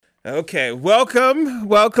Okay, welcome,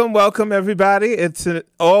 everybody. It's an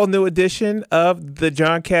all-new edition of the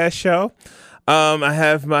John Cash Show. I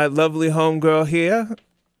have my lovely homegirl here.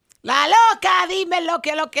 La loca, dime lo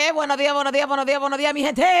que. Buenos días, mi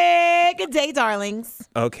gente. Good day, darlings.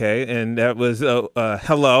 Okay, and that was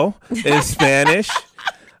hello in Spanish.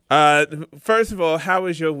 First of all, how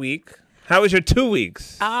was your week? How was your 2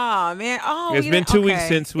 weeks? Oh, man. It's been 2 weeks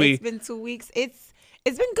since we... It's been 2 weeks.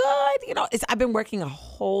 It's been good. You know, I've been working a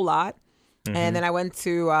whole lot. Mm-hmm. And then I went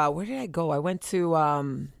to, where did I go? I went to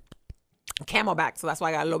Camelback, so that's why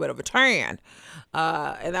I got a little bit of a tan.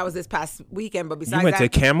 And that was this past weekend. But besides that... You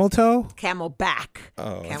went to Camel Toe? Camelback.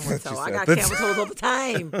 Oh. Camel Toe. I got camel toes all the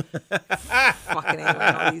time. Fucking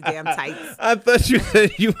A, all these damn tights. I thought you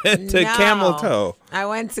said you went to Camel Toe. I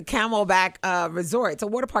went to Camelback Resort. It's a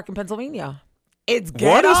water park in Pennsylvania. It's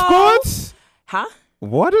ghetto. Water sports? Huh?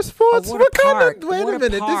 Water sports? What kind of? Wait a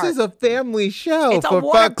minute. Park. This is a family show. It's for a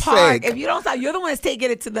water fuck's park. sake. If you don't stop, you're the one that's taking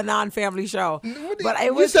it to the non-family show. But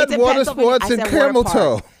you said water sports and Camel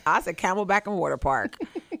Toe. I said Camelback and water park.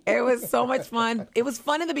 It was so much fun. It was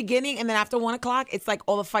fun in the beginning, and then after 1 o'clock, it's like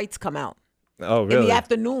all the fights come out. Oh, really? In the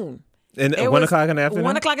afternoon. And 1 o'clock in the afternoon?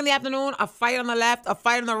 1 o'clock in the afternoon, a fight on the left, a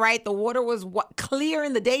fight on the right. The water was clear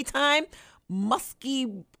in the daytime,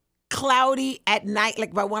 musky, cloudy at night.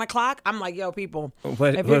 Like by 1 o'clock, I'm like, yo, people, if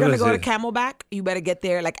you're going to go to Camelback, you better get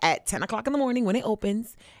there like at 10 o'clock in the morning when it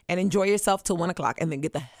opens and enjoy yourself till 1 o'clock and then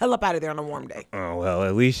get the hell up out of there on a warm day. Oh, well,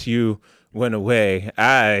 at least you went away.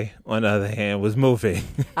 I, on the other hand, was moving.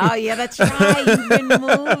 Oh, yeah, that's right. You've been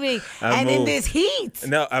moving. And in this heat.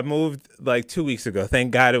 No, I moved like 2 weeks ago.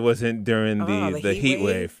 Thank God it wasn't during the heat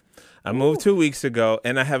wave. I moved 2 weeks ago,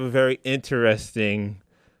 and I have a very interesting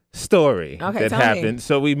story that happened.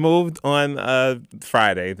 So we moved on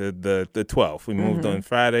Friday, the 12th. We moved on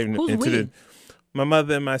Friday. Who's my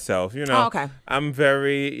mother and myself. You know, oh, okay. I'm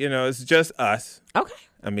very, it's just us. Okay.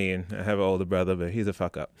 I mean, I have an older brother, but he's a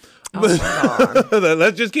fuck up. Oh,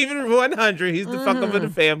 let's just keep it 100. He's the fuck up of the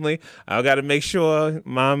family. I got to make sure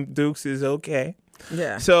Mom Dukes is okay.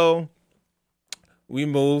 Yeah. So we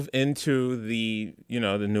move into the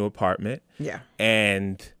new apartment. Yeah.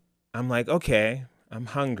 And I'm like, okay, I'm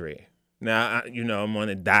hungry. Now, I'm on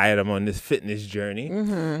a diet. I'm on this fitness journey.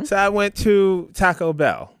 Mm-hmm. So I went to Taco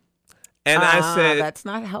Bell. And I said... That's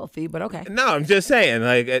not healthy, but okay. No, I'm just saying.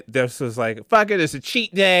 Like, this was like, fuck it. It's a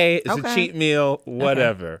cheat day. It's a cheat meal.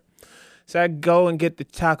 Whatever. Okay. So I go and get the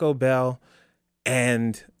Taco Bell.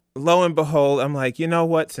 And lo and behold, I'm like, you know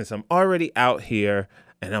what? Since I'm already out here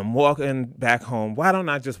and I'm walking back home, why don't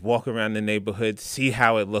I just walk around the neighborhood, see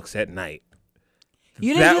how it looks at night?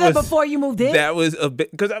 You didn't do that before you moved in? That was a bit,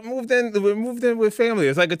 because we moved in with family. It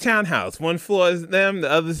was like a townhouse. One floor is them, the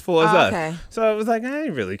other floor is us. So I was like, I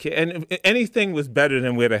ain't really care. And anything was better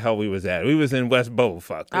than where the hell we was at. We was in West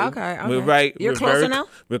Bullfuck. Okay. We're right. You're closer now?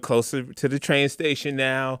 We're closer to the train station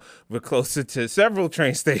now. We're closer to several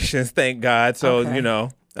train stations, thank God. So,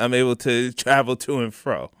 I'm able to travel to and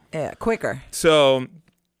fro. Yeah, quicker. So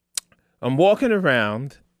I'm walking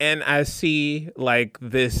around and I see like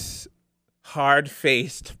this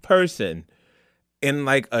hard-faced person in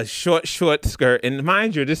like a short skirt, and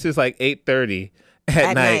mind you, this is like 8:30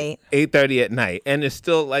 at night. 8:30 at night, and it's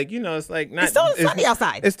still like it's like not. It's still sunny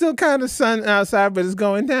outside. It's still kind of sun outside, but it's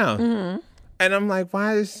going down. Mm-hmm. And I'm like,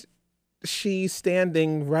 why is she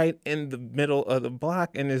standing right in the middle of the block?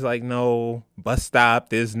 And there's like no bus stop.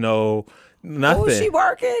 There's no nothing. Who's she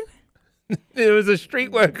working? It was a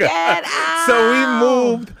street worker. Get out. So we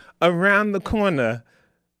moved around the corner.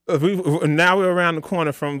 Now we're around the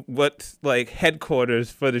corner from what's like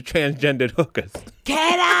headquarters for the transgendered hookers.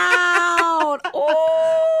 Get out!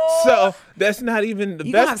 Oh, so that's not even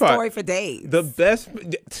the best part. Story for days.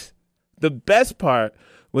 The best part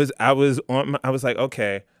was I was like,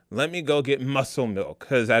 okay, let me go get muscle milk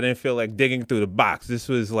because I didn't feel like digging through the box. This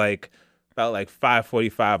was like about like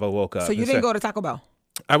 5:45. I woke up. So you didn't go to Taco Bell?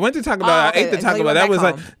 I went to Taco Bell. I ate the Taco Bell.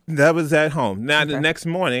 That was at home. Now the next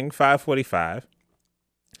morning, 5:45.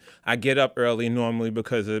 I get up early normally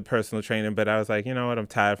because of personal training, but I was like, you know what? I'm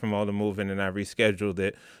tired from all the moving, and I rescheduled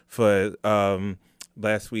it for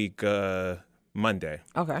last week, Monday.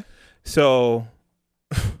 Okay. So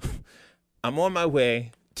I'm on my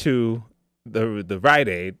way to the Rite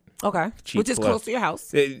Aid. Okay. Which is close to your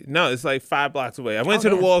house. No, it's like 5 blocks away. I went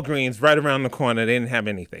to the Walgreens right around the corner. They didn't have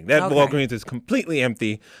anything. That Walgreens is completely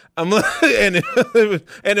empty. And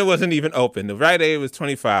it wasn't even open. The Rite Aid was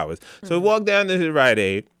 24 hours. So we walked down to the Rite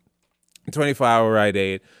Aid. 24-hour Rite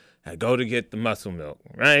Aid. I go to get the muscle milk,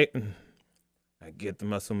 right? I get the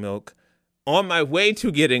muscle milk. On my way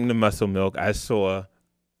to getting the muscle milk, I saw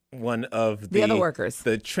one of the other workers,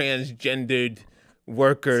 the transgendered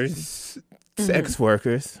workers, sex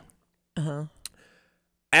workers.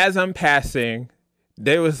 As I'm passing,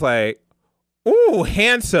 they was like, "Ooh,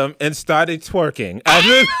 handsome," and started twerking.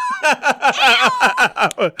 I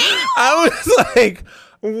was like,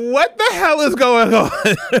 what the hell is going on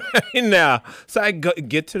right now? So I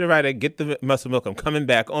get to the right, I get the muscle milk. I'm coming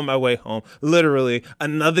back on my way home. Literally,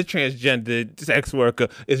 another transgender sex worker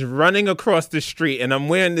is running across the street, and I'm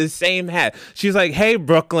wearing the same hat. She's like, "Hey,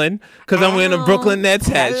 Brooklyn," because I'm wearing a Brooklyn Nets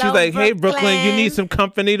hat. She's like, "Hey, Brooklyn, you need some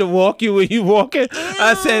company to walk you when you walking?"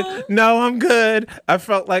 I said, "No, I'm good." I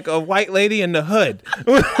felt like a white lady in the hood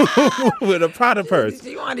with a Prada purse.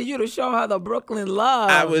 She wanted you to show her the Brooklyn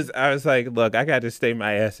love. I was like, "Look, I got to stay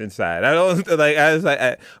my ass inside."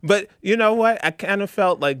 But you know what? I kind of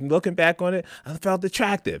felt like, looking back on it, I felt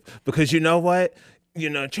attractive because you know what?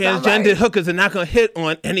 Transgender hookers are not going to hit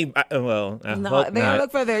on anybody. Well, I hope they not.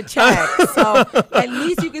 Look for their check. So at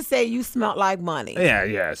least you can say you smelled like money.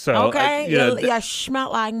 Yeah. So okay, you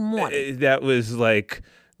smelled like money. That was like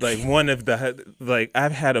one of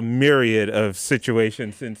I've had a myriad of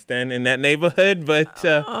situations since then in that neighborhood, but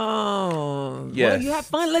yes. Well, you have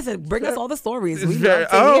fun. Listen, bring us all the stories.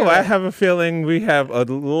 I have a feeling we have a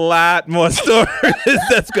lot more stories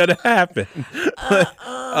that's going to happen.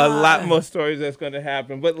 A lot more stories that's going to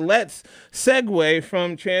happen. But let's segue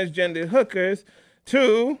from transgender hookers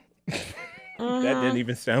to... That didn't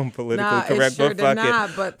even sound politically correct, but fuck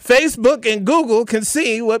it. But Facebook and Google can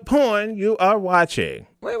see what porn you are watching.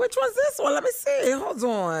 Wait, which one's this one? Let me see. Hold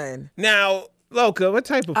on. Now, Loca, what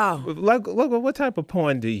type of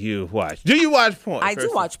porn do you watch? Do you watch porn? I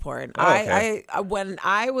do watch porn. Oh, okay. I when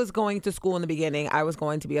I was going to school in the beginning, I was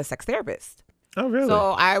going to be a sex therapist. Oh, really?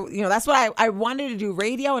 So that's what I wanted to do,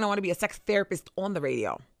 radio, and I want to be a sex therapist on the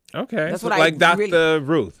radio. Okay. That's so what like Dr.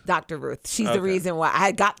 Ruth. Dr. Ruth. She's the reason why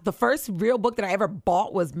I got the first real book that I ever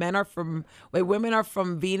bought was Women Are from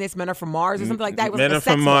Venus, Men Are from Mars, or something like that. It was Men Are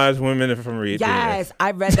from Mars, Women Are from Venus. Yes,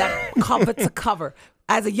 I read that cover to cover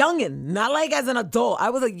as a youngin', not like as an adult. I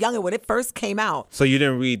was a youngin' when it first came out. So you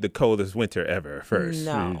didn't read The Coldest Winter Ever first?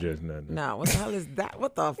 No. You just, no. What the hell is that?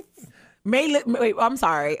 What the... Wait, I'm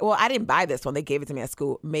sorry. Well, I didn't buy this one. They gave it to me at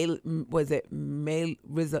school. Was it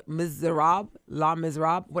Miserables? La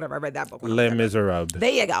Miserables? Whatever. I read that book. Les Miserables.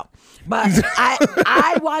 There you go. But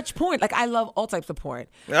I watch porn. Like, I love all types of porn.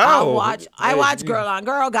 I watch girl on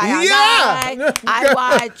girl, guy on guy. I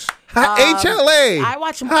watch... HLA. I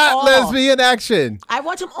watch them Hot all. lesbian action. I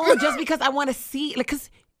watch them all just because I want to see...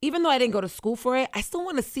 Because even though I didn't go to school for it, I still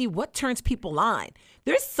want to see what turns people on.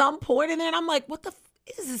 There's some porn in there, and I'm like, what the...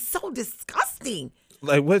 This is so disgusting.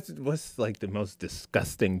 Like, what's like the most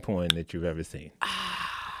disgusting porn that you've ever seen? I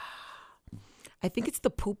think it's the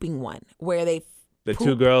pooping one where they the poop.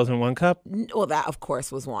 2 girls in 1 cup. Well, that of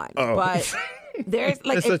course was one, but there's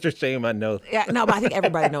like it's such a shame. I know. Yeah, no, but I think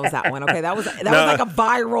everybody knows that one. Okay, that was like a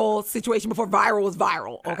viral situation before viral was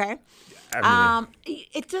viral. Okay,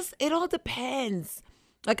 it all depends.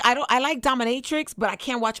 Like I like dominatrix, but I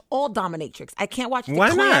can't watch all dominatrix. I can't watch the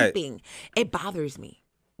clamping. Not? It bothers me.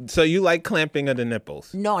 So you like clamping of the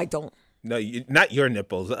nipples? No, I don't. No, not your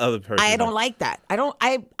nipples. The other person. I don't like that. I don't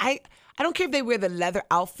care if they wear the leather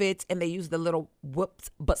outfits and they use the little whoops.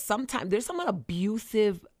 But sometimes there's some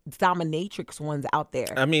abusive dominatrix ones out there.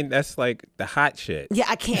 I mean, that's like the hot shit. Yeah,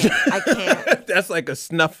 I can't. That's like a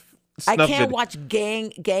snuff. I can't watch gangbangs.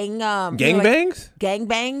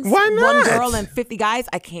 Gangbangs. Why not? 1 girl and 50 guys.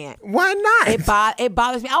 I can't. Why not? It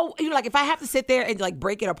bothers me. Like if I have to sit there and like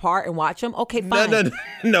break it apart and watch them, okay, fine.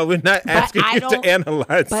 No, we're not asking you to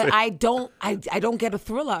analyze. But it. I don't get a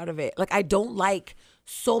thrill out of it. Like I don't like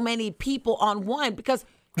so many people on one because.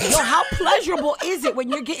 How pleasurable is it when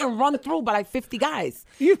you're getting run through by like 50 guys?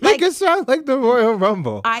 You make it sound like the Royal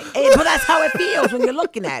Rumble. But that's how it feels when you're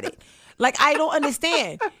looking at it. Like, I don't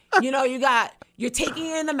understand. You're taking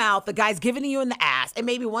it in the mouth, the guy's giving you in the ass, and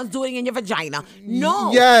maybe one's doing it in your vagina.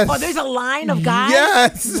 No. Yes. Oh, there's a line of guys?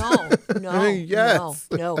 Yes. No. Yes.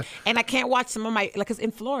 No. And I can't watch some of because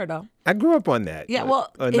in Florida. I grew up on that. Yeah,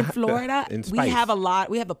 well, in Florida, we have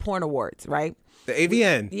the porn awards, right? The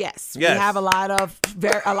AVN. Yes. We have a lot of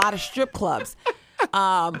strip clubs.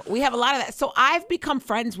 We have a lot of that. So I've become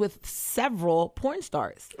friends with several porn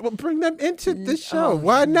stars. Well, bring them into the show.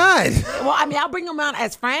 Why not? Well, I mean, I'll bring them on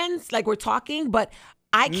as friends, like we're talking, but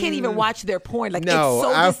I can't even watch their porn. Like, it's so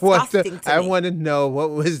disgusting to me. I want to know what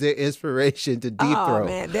was their inspiration to deep throat. Oh,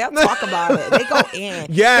 man. They'll talk about it. They go in.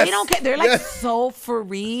 Yes. They don't care. They're like so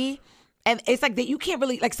free. And it's like that you can't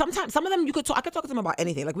really, like sometimes, some of them I could talk to them about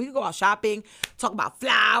anything. Like we could go out shopping, talk about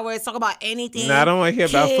flowers, talk about anything. No, I don't want to hear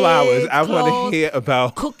about flowers. I want to hear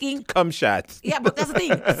about cooking. Cum shots. Yeah, but that's the thing.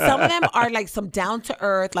 Some of them are like some down to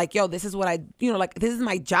earth, like, yo, this is what like this is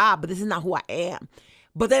my job, but this is not who I am.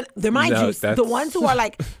 But then, the the ones who are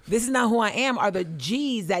like, this is not who I am, are the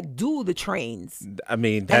G's that do the trains. I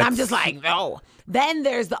mean, and I'm just like, no. Then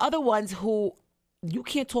there's the other ones who you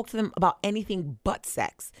can't talk to them about anything but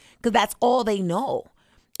sex because that's all they know.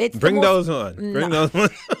 Bring those on. Bring those on.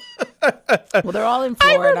 Well, they're all in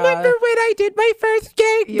Florida. I remember when I did my first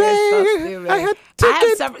gangbang. I had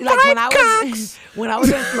taken when I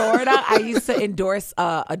was in Florida, I used to endorse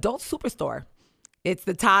Adult Superstore. It's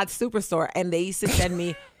the Todd Superstore, and they used to send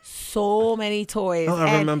me so many toys. Oh,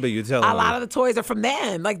 I remember you telling me. A lot of the toys are from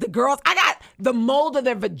them. Like the girls, I got the mold of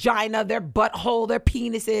their vagina, their butthole, their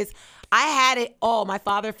penises. I had it all. My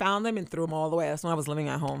father found them and threw them all away. That's when I was living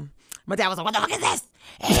at home. My dad was like, what the fuck is this?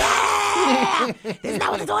 Yeah! This is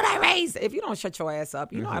not what the daughter I raised. If you don't shut your ass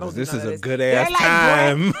up, you know I don't do this. This is a good ass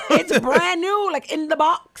time. It's brand new, like in the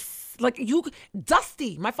box. Like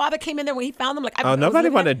Dusty. My father came in there when he found them. Like, nobody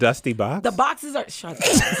wanted a Dusty box. The boxes are shut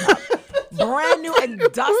up. Brand new and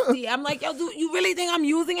dusty. I'm like, yo, dude, you really think I'm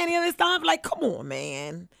using any of this stuff? Like, come on,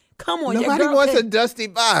 man. Come on. Nobody wants a dusty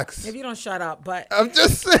box. If you don't shut up, but I'm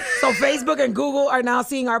just saying. So Facebook and Google are now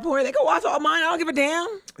seeing our porn. They can watch all mine. I don't give a damn.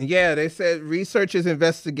 Yeah, they said researchers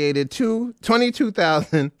investigated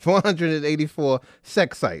 22,484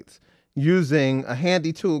 sex sites using a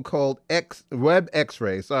handy tool called Web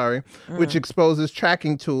X-ray, which exposes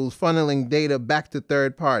tracking tools funneling data back to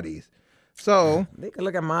third parties. So they can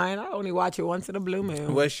look at mine. I only watch it once in a blue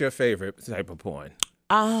moon. What's your favorite type of porn?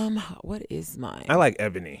 What is mine? I like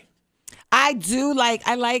ebony. I like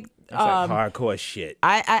like hardcore shit.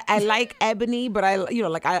 I like ebony, but I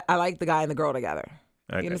like the guy and the girl together.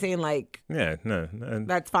 Okay. You know what I'm saying? Like, yeah, no,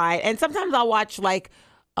 that's fine. And sometimes I'll watch like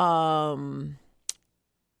what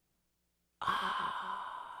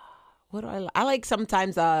do I like? I like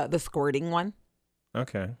sometimes the squirting one.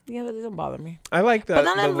 Okay. Yeah, that doesn't bother me. I like that. But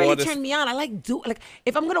none of them really turn me on. I like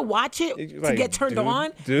if I'm gonna watch it to get turned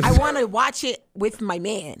on, I want to watch it with my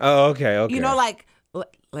man. Oh, okay. You know, like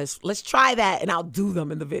let's try that, and I'll do them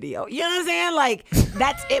in the video. You know what I'm saying? Like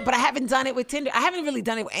that's it. But I haven't done it with Tinder. I haven't really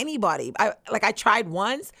done it with anybody. I tried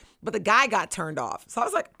once, but the guy got turned off. So I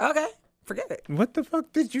was like, okay. Forget it. What the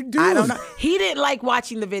fuck did you do? I don't know. He didn't like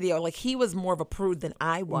watching the video. Like, he was more of a prude than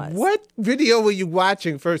I was. What video were you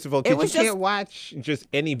watching, first of all? Because you can't watch just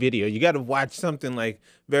any video. You got to watch something like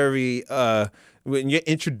very, when you're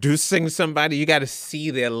introducing somebody, you got to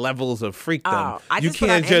see their levels of freakdom. You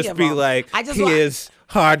can't just be like, here's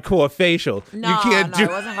hardcore facial. No, you can't it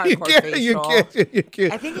wasn't hardcore facial. You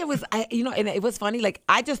can't. I think it was, and it was funny. Like,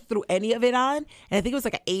 I just threw any of it on, and I think it was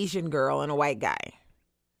like an Asian girl and a white guy.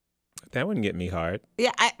 That wouldn't get me hard.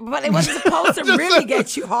 Yeah, but it wasn't supposed to really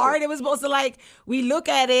get you hard. It was supposed to, like, we look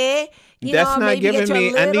at it. That's not giving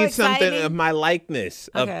me. I need exciting. something of my likeness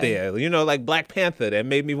up there. You know, like Black Panther. That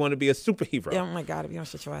made me want to be a superhero. Oh my God! If you don't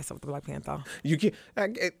shut your ass up with the Black Panther, you can.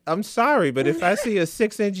 I'm sorry, but if I see a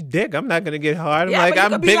 6-inch dick, I'm not gonna get hard. I'm like,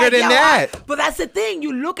 I'm bigger than that. But that's the thing.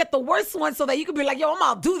 You look at the worst one so that you can be like, yo, I'm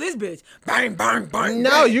gonna do this bitch. Bang, bang, bang.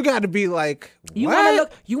 No, bang. You got to be like, you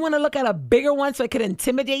want to look at a bigger one so it could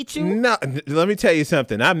intimidate you. No, let me tell you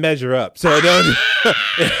something. I measure up, so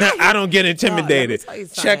I don't get intimidated.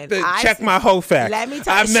 Check my whole fact. Let me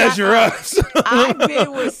tell you, I measure up. I've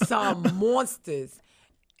been with some monsters,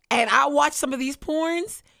 and I watch some of these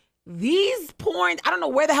porns. These porns, I don't know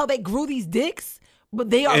where the hell they grew these dicks, but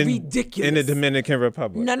they are ridiculous. In the Dominican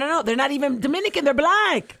Republic. No. They're not even Dominican. They're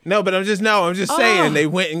black. No, but I'm just saying they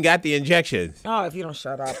went and got the injections. Oh, if you don't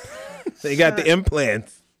shut up. They got the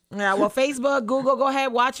implants. Yeah, well, Facebook, Google, go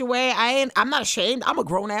ahead, watch away. I'm not ashamed. I'm a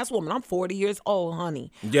grown-ass woman. I'm 40 years old,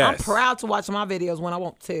 honey. Yes. I'm proud to watch my videos when I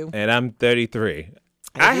want to. And I'm 33.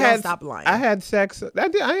 Stop lying. I had sex. I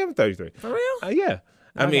am 33. For real? Yeah.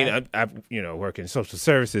 I mean, I work in social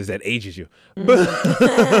services. That ages you.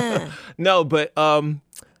 No, but I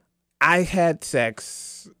had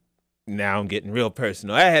sex. Now I'm getting real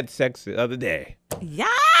personal. I had sex the other day. Yes.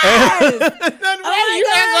 You act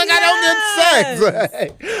like I don't get sex.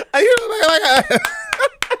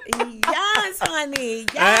 Yes, honey.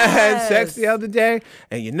 Yes. I had sex the other day,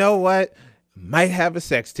 and you know what? Might have a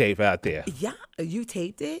sex tape out there. Yeah, you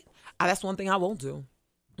taped it? That's one thing I won't do.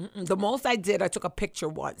 The most I did, I took a picture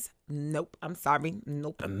once. Nope. I'm sorry.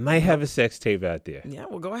 Nope. I might have a sex tape out there. Yeah,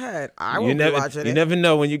 well, go ahead. I won't be watching it. You never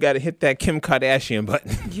know when you got to hit that Kim Kardashian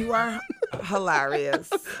button. You are hilarious.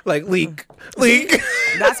 Like leak.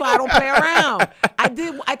 That's why I don't play around.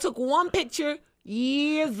 I took one picture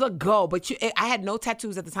Years ago. But I had no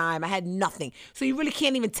tattoos at the time. I had nothing. So you really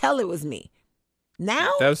can't even tell it was me.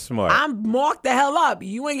 Now, that's smart. I'm marked the hell up.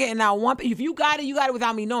 You ain't getting out one. If you got it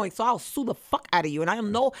without me knowing. So I'll sue the fuck out of you. And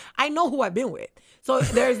I know who I've been with. So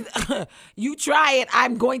there's, you try it,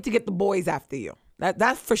 I'm going to get the boys after you.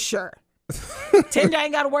 That's for sure. Tinder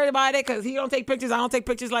ain't got to worry about it because he don't take pictures. I don't take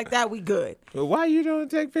pictures like that. We good. Well, why you don't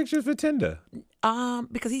take pictures for Tinder?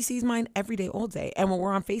 Because he sees mine every day, all day. And when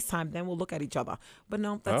we're on FaceTime, then we'll look at each other. But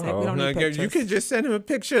no, that's it. We don't need pictures. You could just send him a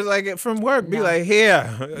picture like from work. Be like, here.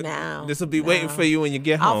 This will be waiting for you when you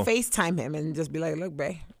get home. I'll FaceTime him and just be like, look,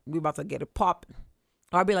 babe, we about to get it popping.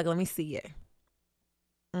 Or I'll be like, let me see it.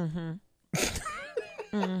 Mm-hmm.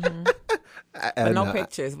 Mm-hmm. But no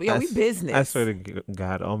pictures. We business. I swear to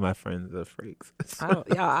God, all my friends are freaks.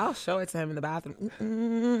 I'll show it to him in the bathroom.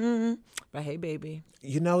 Mm-mm. But hey, baby.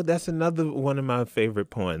 That's another one of my favorite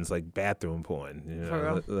porns, like bathroom porn.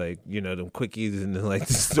 Like them quickies and like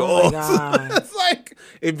the stalls. Oh my God. It's like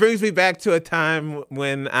it brings me back to a time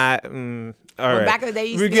when Back in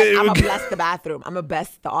the day, I'm a bless the bathroom. I'm a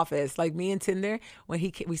bless the office. Like me and Tinder,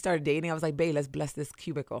 when we started dating, I was like, babe, let's bless this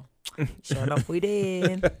cubicle. Sure enough, we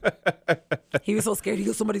did. He was so scared. He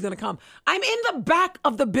goes, somebody's going to come. I'm in the back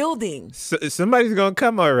of the building. Somebody's going to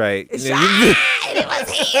come, all right. It was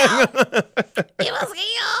him. It was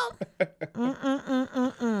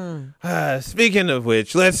him. Speaking of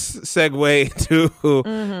which, let's segue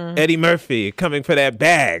to Eddie Murphy coming for that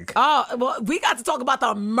bag. Oh, well, we got to talk about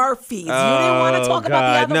the Murphys. You didn't want to talk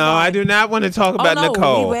about the other one. No, I do not want to talk about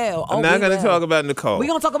Nicole. We will. I'm not going to talk about Nicole. We're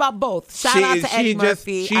going to talk about both. Shout out to Eddie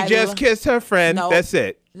Murphy. She just kissed her friend. No. That's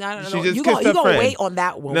it. No. You're going to wait on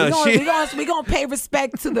that one. We're going to pay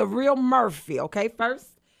respect to the real Murphy, okay, first?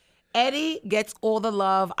 Eddie gets all the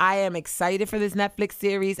love. I am excited for this Netflix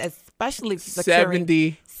series, especially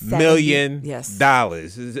 $70 million. Yes.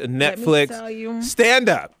 Netflix. Let me tell you. Stand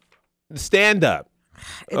up.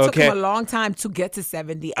 It took him a long time to get to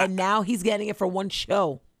 70, and now he's getting it for one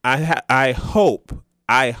show. I hope,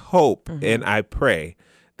 and I pray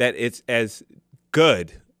that it's as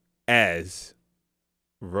good as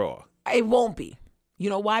Raw. It won't be. You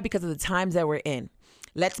know why? Because of the times that we're in.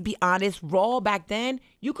 Let's be honest. Raw back then,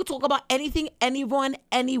 you could talk about anything, anyone,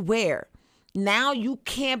 anywhere. Now you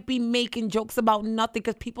can't be making jokes about nothing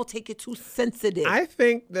because people take it too sensitive. I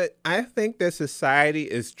think that society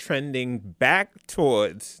is trending back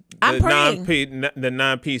towards the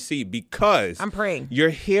non-PC because I'm praying. You're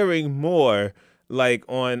hearing more like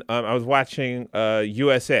on. I was watching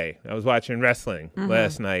USA. I was watching wrestling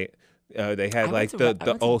last night. They had like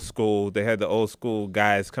the old school. They had the old school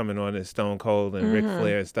guys coming on as Stone Cold and Ric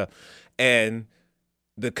Flair and stuff, and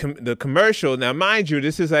the commercial. Now, mind you,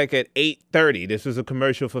 this is like at 8:30. This was a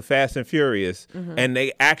commercial for Fast and Furious, and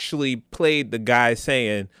they actually played the guy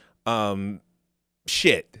saying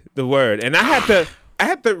 "shit," the word, and I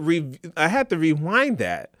had to rewind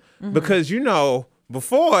that because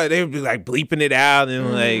before they would be like bleeping it out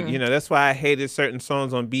and like that's why I hated certain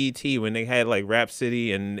songs on BET when they had like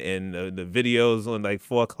Rhapsody and the videos on like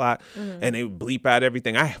 4:00 and they would bleep out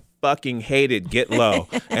everything. I fucking hated Get Low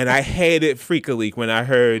and I hated Freak a Leak when I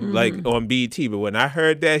heard like on BET, but when I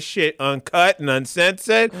heard that shit uncut and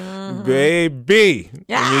uncensored, baby,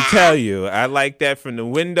 let me tell you, I like that from the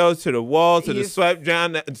windows to the walls to the sweat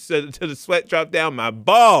down to the sweat drop down my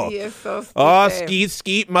balls. So oh,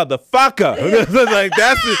 skeet, motherfucker! Like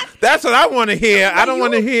that's what I want to hear. I don't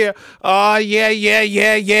want to hear. Oh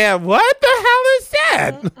yeah. What the hell is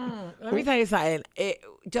that? Let me tell you something.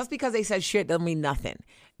 Just because they said shit doesn't mean nothing.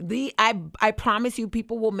 I promise you,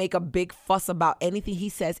 people will make a big fuss about anything he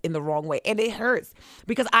says in the wrong way, and it hurts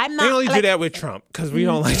because I'm not. They only do that with Trump because we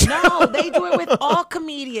don't like Trump. No, they do it with all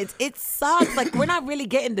comedians. It sucks. Like we're not really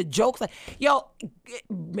getting the jokes. Like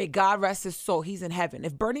may God rest his soul. He's in heaven.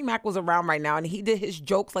 If Bernie Mac was around right now and he did his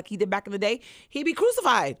jokes like he did back in the day, he'd be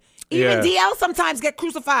crucified. Even DL sometimes get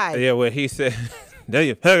crucified. Yeah, what he said. There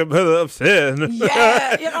you upset.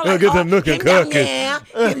 Yeah, like, get them looking cookie.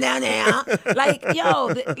 Get down there. Like,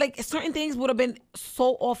 like certain things would have been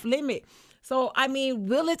so off limit. So, I mean,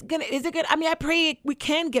 is it gonna, I mean, I pray we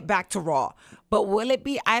can get back to Raw, but will it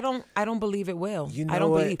be? I don't believe it will. I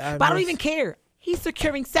don't believe, but I don't even care. He's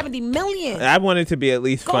securing $70 million. I want it to be at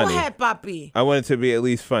least funny. Go ahead, Papi. I want it to be at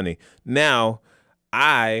least funny. Now,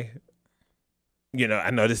 I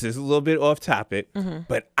know this is a little bit off topic,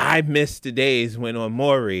 but I miss the days when on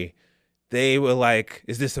Maury, they were like,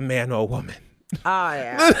 is this a man or a woman? Oh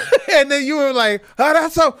yeah. And then you were like,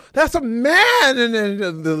 oh, that's a man. And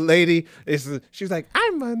then the lady she's like,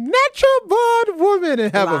 I'm a natural born woman,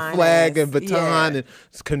 and have a flag and baton and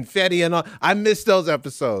confetti and all. I miss those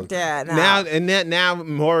episodes. Yeah. No. Now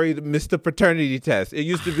Maury missed the paternity test. It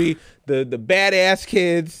used to be the badass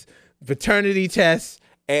kids, paternity test,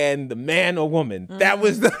 and the man or woman. That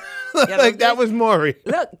was the that was Maury.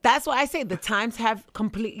 Look, that's why I say the times have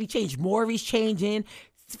completely changed. Maury's changing.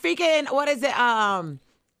 Freaking, what is it?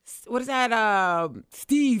 What is that?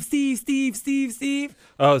 Steve.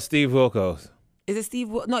 Oh, Steve Wilkos. Is it Steve?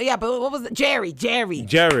 No, yeah, but what was it? Jerry.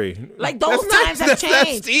 Like those times have changed.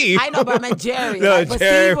 That's Steve. I know, but I meant Jerry. No, but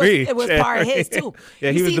Jerry. Steve was part of his too.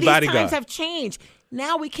 Yeah, he was the bodyguard. These times have changed.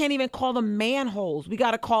 Now we can't even call them manholes. We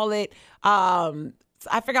got to call it.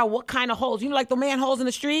 I forgot what kind of holes. You know, like the manholes in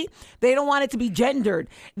the street? They don't want it to be gendered.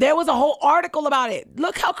 There was a whole article about it.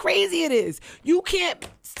 Look how crazy it is. You can't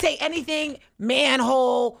say anything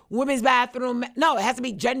manhole, women's bathroom. No, it has to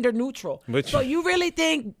be gender neutral. So you really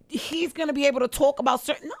think he's going to be able to talk about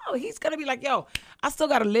certain... No, he's going to be like, yo, I still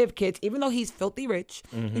got to live, kids. Even though he's filthy rich.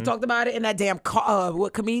 Mm-hmm. He talked about it in that damn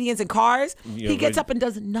with comedians in cars. He gets up and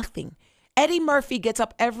does nothing. Eddie Murphy gets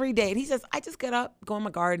up every day and he says, I just get up, go in my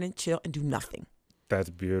garden and chill and do nothing. That's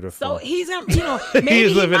beautiful. So he's, maybe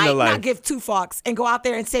he might not give two fucks and go out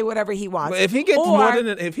there and say whatever he wants. But if he gets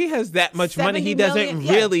if he has that much money, he doesn't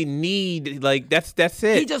really need, like, that's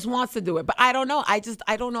it. He just wants to do it. But I don't know. I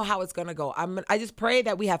don't know how it's going to go. I just pray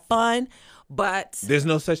that we have fun, but. There's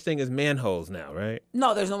no such thing as manholes now, right?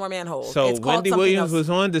 No, there's no more manholes. So Wendy Williams was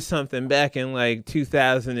on to something back in like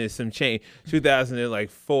 2000 and some change,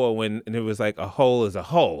 2004 when it was like a hole is a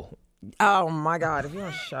hole. Oh my God! If you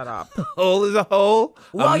don't shut up, a hole is a hole,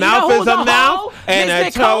 a mouth is a mouth, and a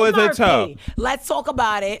toe is a toe. Let's talk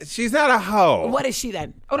about it. She's not a hoe. What is she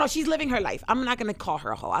then? Oh no, she's living her life. I'm not gonna call her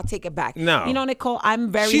a hoe. I'll take it back. No, you know, Nicole, I'm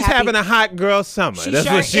very. She's happy. having a hot girl summer. That's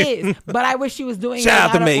what she is. But I wish she was doing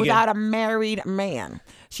it without a married man.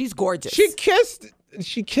 She's gorgeous.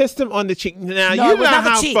 She kissed him on the cheek. Now, you know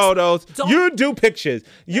how photos, you do pictures.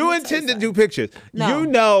 You intend to do pictures. No. You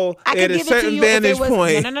know at a certain vantage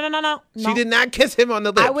point. No. She did not kiss him on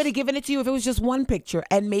the lips. I would have given it to you if it was just one picture,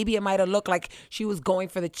 and maybe it might have looked like she was going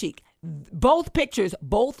for the cheek. Both pictures,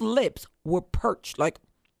 both lips were perched,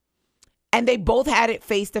 and they both had it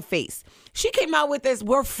face to face. She came out with this,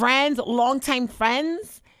 we're friends, longtime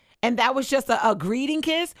friends. And that was just a greeting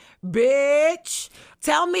kiss? Bitch,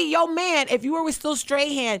 tell me, yo, man, if you were with Still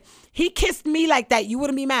Strahan, he kissed me like that, you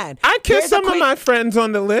wouldn't be mad. I kissed some of my friends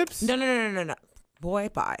on the lips. No. Boy,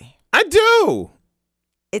 bye. I do.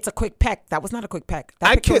 It's a quick peck. That was not a quick peck.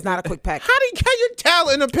 That picture was not a quick peck. Can you tell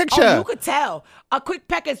in a picture? Oh, you could tell. A quick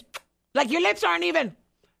peck is, like, your lips aren't even.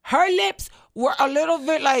 Her lips were a little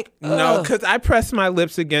bit like. No, because I pressed my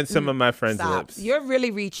lips against some of my friends' lips. You're really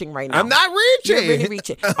reaching right now. I'm not reaching. You're really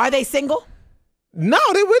reaching. Are they single? No,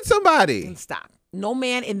 they're with somebody. Stop. No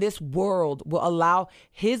man in this world will allow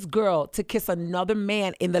his girl to kiss another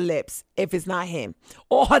man in the lips if it's not him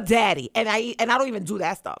or her daddy. And I don't even do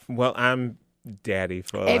that stuff. Well, I'm daddy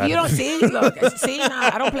for if you don't see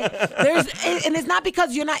I don't play. And it's not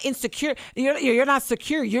because you're not insecure, you're not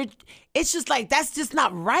secure, it's just like that's just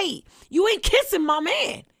not right. You ain't kissing my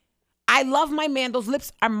man. I love my man. Those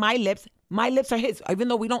lips are my lips are his, even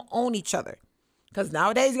though we don't own each other. Because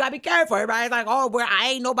nowadays you gotta be careful. Everybody's like, oh, I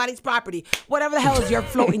ain't nobody's property. Whatever the hell is your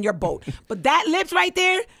floating your boat. But that lips right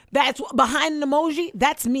there, that's behind an emoji,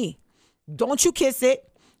 that's me. Don't you kiss it.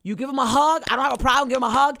 You give him a hug. I don't have a problem. Give him a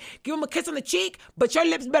hug. Give him a kiss on the cheek. But your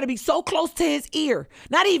lips better be so close to his ear.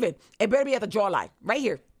 Not even. It better be at the jawline. Right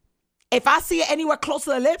here. If I see it anywhere close to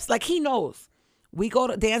the lips, like he knows. We go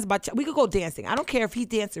to dance. We could go dancing. I don't care if he's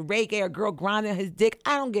dancing reggae or girl grinding his dick.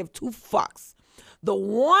 I don't give two fucks. The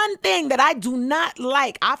one thing that I do not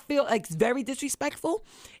like, I feel like it's very disrespectful,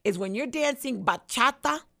 is when you're dancing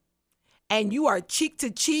bachata and you are cheek to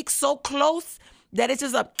cheek so close that it's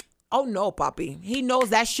just a... Oh, no, Poppy. He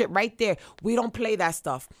knows that shit right there. We don't play that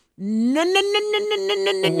stuff. No.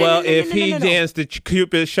 Well, if he danced the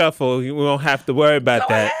Cupid Shuffle, we won't have to worry about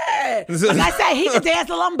that. Like I said, he can dance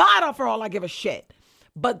the lambada for all I give a shit.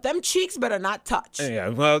 But them cheeks better not touch. Yeah,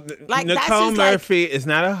 well, like, Nicole Murphy is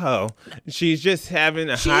not a hoe. She's just having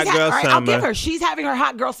a hot girl summer. I'll give her. She's having her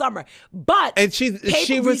hot girl summer. But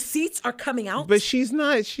receipts are coming out. But she's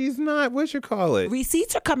not. What you call it?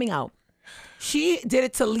 Receipts are coming out. She did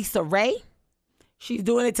it to Lisa Ray. She's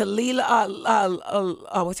doing it to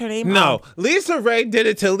Leela. What's her name? No, Lisa Ray did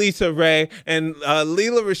it to Lisa Ray, and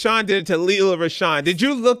Leela Rashawn did it to Leela Rashawn. Did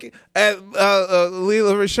you look at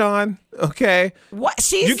Leela Rashawn? Okay.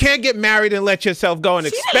 What? You can't get married and let yourself go and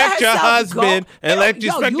expect your husband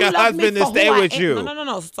your husband to stay with you.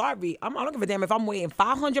 No. Sorry. I don't give a damn if I'm weighing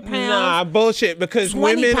 500 pounds. Nah, bullshit. Because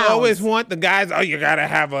women always want the guys, you got to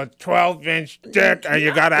have a 12-inch dick and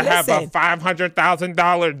you got to have a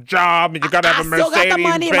 $500,000 job and you got to have a Mercedes I still got the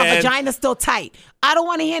money and my Benz. vagina's still tight. I don't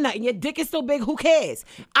want to hear nothing. Your dick is still big. Who cares?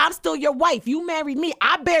 I'm still your wife. You married me.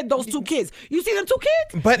 I bared those 2 kids. You see them 2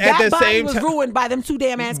 kids? But at the same time, was ruined by them 2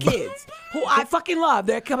 damn ass kids who I fucking love.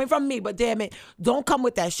 They're coming from me, but damn it, don't come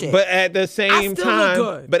with that shit. But at the same time,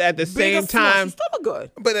 look good. She still look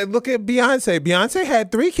good. But look at Beyonce. Beyonce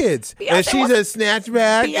had 3 kids, and she's a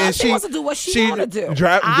snatchback. Beyonce and she wants to do what she want to do.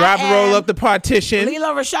 Drop and roll up the partition.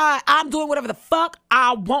 Lela Rashad, I'm doing whatever the fuck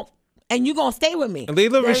I want. And you gonna stay with me.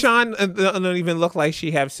 Lela Rashad don't even look like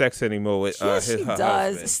she have sex anymore with her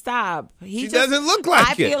husband. Stop. She doesn't look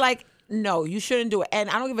like it. I feel like, no, you shouldn't do it. And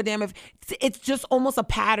I don't give a damn if it's just almost a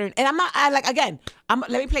pattern. And let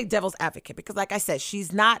me play devil's advocate because like I said,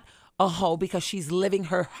 she's not a hoe because she's living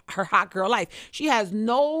her hot girl life. She has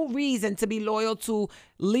no reason to be loyal to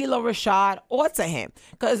Lela Rashad or to him.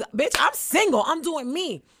 Because, bitch, I'm single. I'm doing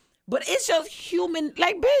me. But it's just human.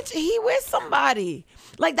 Like, bitch, he with somebody.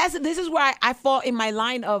 Like, this is where I fall in my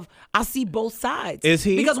line of I see both sides. Is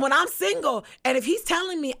he? Because when I'm single, and if he's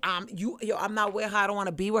telling me I'm not with her, I don't want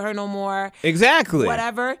to be with her no more. Exactly.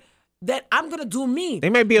 Whatever, then I'm going to do me. They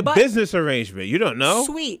may be a business arrangement. You don't know.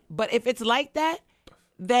 Sweet. But if it's like that,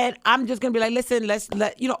 then I'm just going to be like, listen,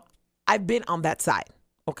 I've been on that side.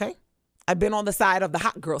 Okay? I've been on the side of the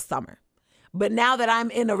hot girl summer. But now that I'm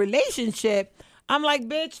in a relationship, I'm like,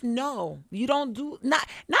 bitch, no, you don't do, not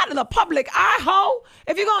in the public eye, ho.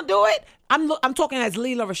 If you're going to do it, I'm talking as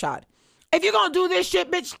Lela Rashad. If you're going to do this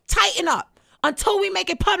shit, bitch, tighten up. Until we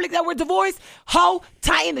make it public that we're divorced, ho,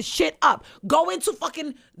 tighten the shit up. Go into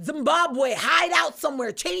fucking Zimbabwe, hide out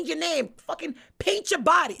somewhere, change your name, fucking paint your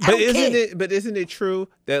body. But isn't it true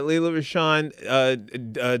that Lela Rashad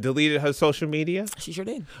deleted her social media? She sure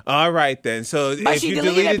did. All right then. So but she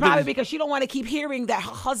deleted it probably because she don't want to keep hearing that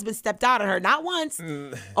her husband stepped out on her. Not once.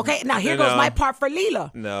 Okay, now here goes my part for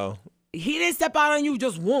Lela. No. He didn't step out on you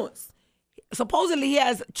just once. Supposedly he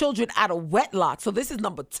has children out of wedlock. So this is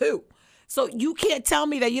number 2. So you can't tell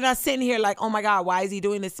me that you're not sitting here like, oh my God, why is he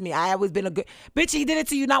doing this to me? I always been a good bitch. He did it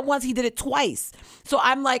to you not once, he did it twice. So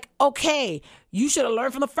I'm like, okay, you should have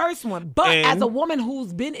learned from the first one. But as a woman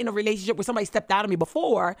who's been in a relationship where somebody stepped out on me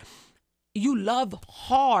before, you love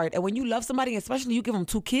hard. And when you love somebody, especially you give them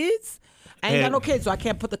 2 kids, I ain't got no kids, so I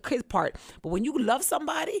can't put the kids part. But when you love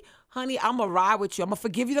somebody, honey, I'm going to ride with you. I'm going to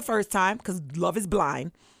forgive you the first time because love is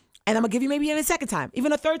blind. And I'm going to give you maybe in a second time.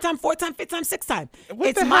 Even a third time, 4th time, 5th time, 6th time.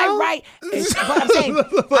 It's my right.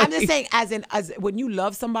 But I'm just saying, as when you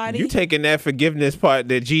love somebody. You taking that forgiveness part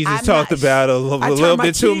that Jesus talked about a little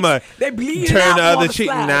bit too much. They bleed Turn out the other cheek.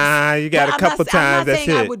 Nah, you got a couple times. That's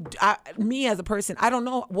it. Me as a person, I don't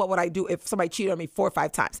know what would I do if somebody cheated on me 4 or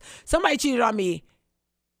 5 times. Somebody cheated on me.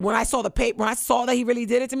 When I saw the paper, when I saw that he really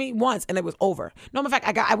did it to me once, and it was over. No, in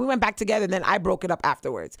fact, we went back together, and then I broke it up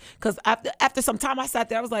afterwards. Because after some time, I sat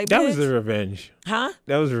there, I was like, that was the revenge. Huh?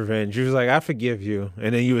 That was revenge. You was like, I forgive you,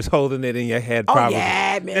 and then you was holding it in your head. Probably. Oh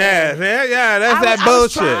yeah, man. Yeah. That's that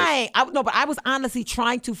bullshit. I was honestly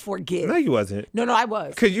trying to forgive. No, you wasn't. No, I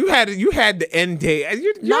was. Because you had the end date.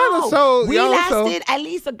 We lasted at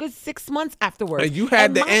least a good 6 months afterwards. You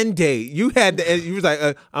had the end date. You was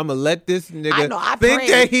like, I'm gonna let this nigga think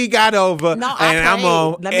that he got over, and I'm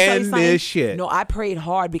gonna end this shit. No, I prayed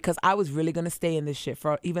hard because I was really gonna stay in this shit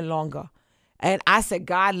for even longer. And I said,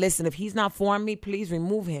 God, listen, if he's not for me, please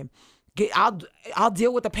remove him. I'll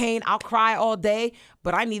deal with the pain. I'll cry all day,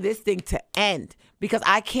 but I need this thing to end because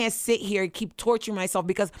I can't sit here and keep torturing myself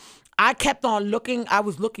because I kept on looking. I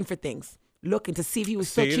was looking for things. Looking to see if he was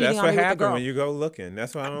still cheating on me with the girl. That's what happened when you go looking.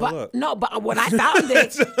 That's why I don't look. No, but when I found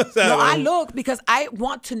it, I looked because I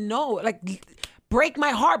want to know, like, break my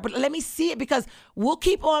heart, but let me see it because we'll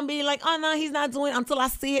keep on being like, oh no, he's not doing it until I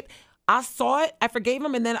see it. I saw it, I forgave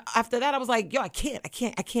him, and then after that I was like, yo, I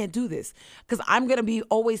can't do this because I'm gonna be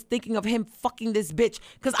always thinking of him fucking this bitch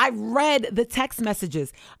because I read the text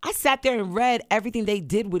messages. I sat there and read everything they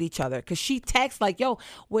did with each other because she texts like, yo,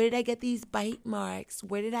 where did I get these bite marks?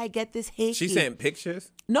 Where did I get this hickey? She sent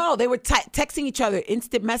pictures? No, they were texting each other,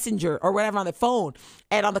 instant messenger or whatever on the phone.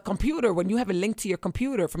 And on the computer, when you have a link to your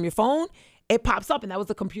computer from your phone, it pops up, and that was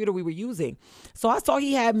the computer we were using. So I saw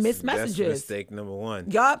he had missed messages. That's mistake number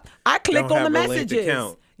 1. Yup. I clicked on the messages.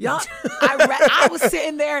 Yup. I was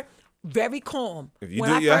sitting there very calm. If you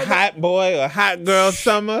do your hot boy or hot girl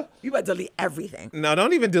summer, you better delete everything. No,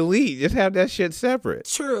 don't even delete. Just have that shit separate.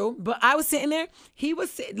 True, but I was sitting there. He was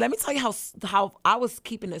sitting. Let me tell you how I was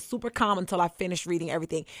keeping it super calm until I finished reading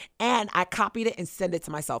everything, and I copied it and sent it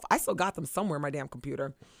to myself. I still got them somewhere in my damn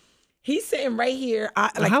computer. He's sitting right here.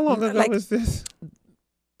 How long ago was this?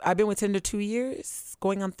 I've been with Tinder 2 years,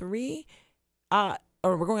 going on 3.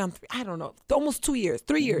 Or we're going on 3, I don't know, almost 2 years,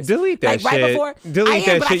 3 years. Delete that shit. Right before. Delete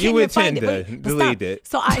that shit. You with Tinder. Delete it.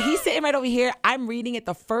 So he's sitting right over here. I'm reading it.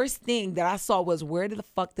 The first thing that I saw was, where the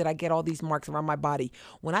fuck did I get all these marks around my body?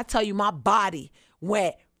 When I tell you my body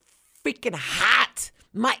went freaking hot.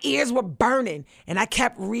 My ears were burning. And I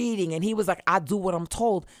kept reading. And he was like, I do what I'm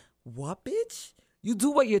told. What, bitch? You do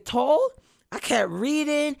what you're told? I kept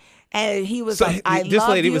reading. And he was like, I love you. This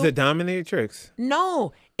lady was a dominatrix.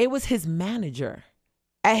 No, it was his manager.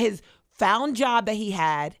 At his found job that he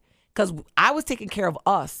had, because I was taking care of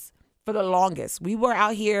us for the longest. We were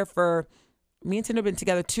out here for, me and Tinder have been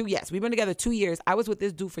together we've been together 2 years. I was with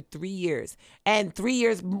this dude for 3 years. And 3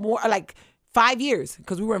 years more, like 5 years,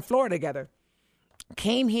 because we were in Florida together.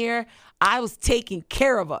 Came here, I was taking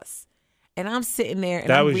care of us. And I'm sitting there. And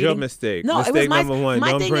that was your mistake. No, mistake it was number one.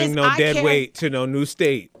 Don't bring no dead weight to no new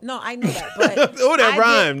state. No, I knew that. But oh, that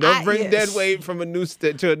rhyme. Don't bring dead weight from a new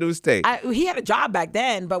state to a new state. He had a job back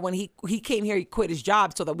then, but when he came here, he quit his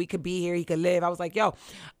job so that we could be here, he could live. I was like, all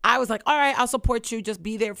right, I'll support you. Just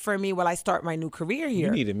be there for me while I start my new career here.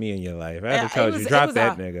 You needed me in your life. I had to tell you, drop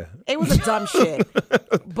that nigga. It was a dumb shit.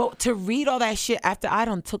 But to read all that shit after I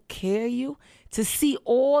done took care of you, to see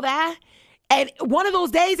all that. And one of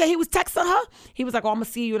those days that he was texting her, he was like, I'm going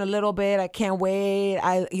to see you in a little bit. I can't wait.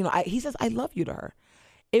 He says, I love you to her.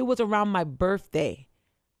 It was around my birthday.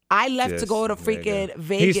 I left to go to freaking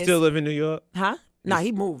Vegas. He still live in New York? Huh? No,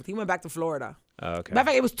 he moved. He went back to Florida. Oh, okay. Matter of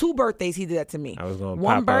fact, it was 2 birthdays he did that to me. I was going to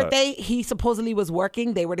One birthday, he supposedly was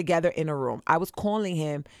working. They were together in a room. I was calling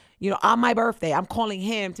him, on my birthday. I'm calling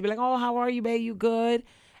him to be like, oh, how are you, babe? You good?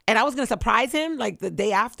 And I was going to surprise him like the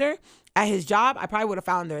day after. At his job, I probably would have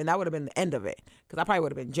found her, and that would have been the end of it, because I probably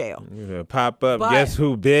would have been in jail. You pop up, guess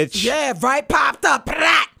who, bitch? Yeah, right, popped up.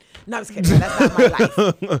 No, I'm just kidding. That's not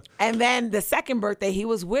my life. And then the second birthday, he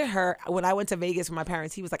was with her. When I went to Vegas with my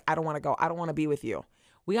parents, he was like, I don't want to go. I don't want to be with you.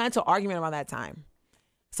 We got into an argument around that time.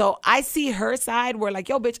 So I see her side where like,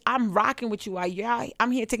 yo, bitch, I'm rocking with you.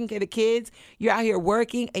 I'm here taking care of the kids. You're out here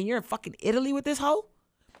working, and you're in fucking Italy with this hoe.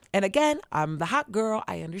 And again, I'm the hot girl.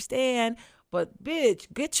 I understand. But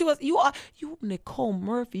bitch, get you you Nicole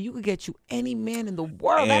Murphy. You could get you any man in the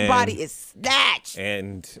world. That body is snatched.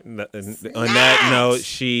 And on that note,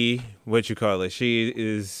 she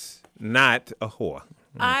is not a whore.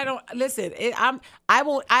 I don't listen. I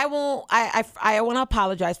want to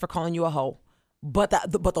apologize for calling you a hoe. But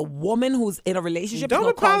the woman who's in a relationship, don't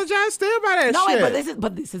apologize to everybody. No, shit.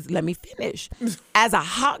 But this is. Let me finish. As a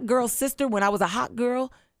hot girl sister, when I was a hot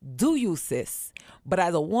girl, do you, sis? But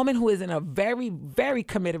as a woman who is in a very, very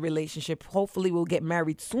committed relationship, hopefully we'll get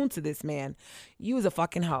married soon to this man, you was a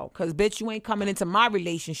fucking hoe. Because, bitch, you ain't coming into my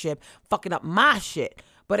relationship fucking up my shit.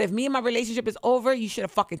 But if me and my relationship is over, you should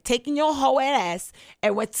have fucking taken your hoe ass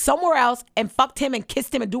and went somewhere else and fucked him and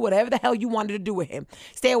kissed him and do whatever the hell you wanted to do with him.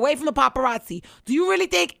 Stay away from the paparazzi. Do you really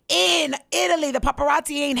think in Italy the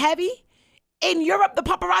paparazzi ain't heavy? In Europe, the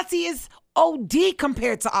paparazzi is OD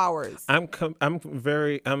compared to ours. I'm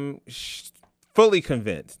fully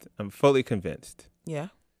convinced. Yeah?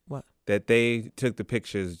 What? That they took the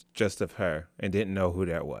pictures just of her and didn't know who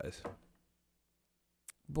that was.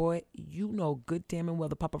 Boy, you know good damn and well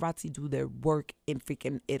the paparazzi do their work in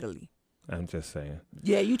freaking Italy. I'm just saying.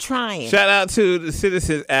 Yeah, you trying. Shout out to the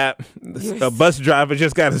Citizens app. A bus driver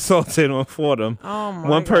just got assaulted on Fordham. Oh my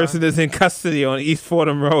One person is in custody on East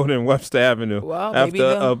Fordham Road and Webster Avenue. Well,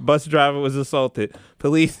 after a bus driver was assaulted.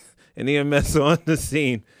 Police and EMS are on the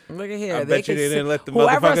scene. Look at here. I bet you they didn't let the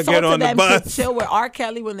motherfucker get on the bus. Should chill with R.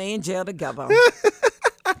 Kelly when they in jail together.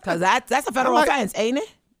 Because that's a federal offense, ain't it?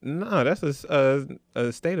 No, that's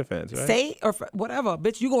a state offense, right? State or whatever.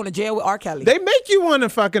 Bitch, you going to jail with R. Kelly. They make you want to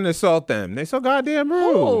fucking assault them. They so goddamn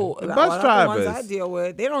rude. Oh, the bus drivers. The ones I deal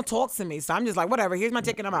with, they don't talk to me. So I'm just like, whatever, here's my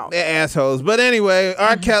ticket, I'm out. They're assholes. But anyway,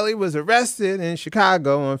 R. Kelly was arrested in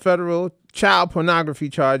Chicago on federal child pornography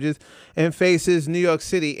charges and faces New York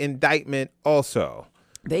City indictment also.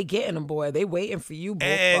 They getting him, boy. They waiting for you, boy.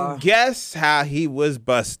 And guess how he was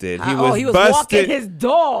busted? He was walking his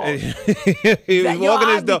dog. He was walking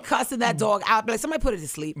his dog. I'd be cussing that dog out. Like, somebody put it to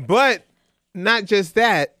sleep. But not just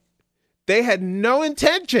that. They had no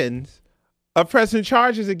intentions pressing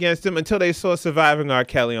charges against him until they saw Surviving R.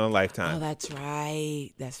 Kelly on Lifetime. Oh, that's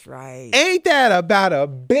right. That's right. Ain't that about a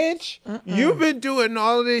bitch? You've been doing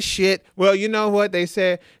all of this shit. Well, you know what they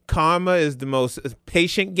say? Karma is the most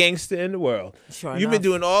patient gangster in the world. Sure You've been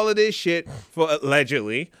doing all of this shit for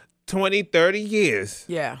allegedly 20, 30 years.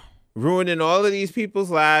 Yeah. Ruining all of these people's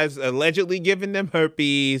lives, allegedly giving them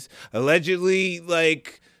herpes, allegedly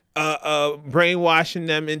brainwashing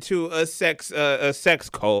them into a sex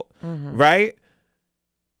cult, right?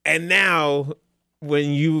 And now,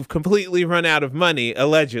 when you've completely run out of money,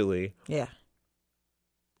 allegedly,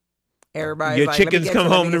 everybody, your chickens come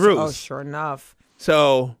home to roost. Oh, sure enough.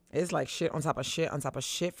 So it's like shit on top of shit on top of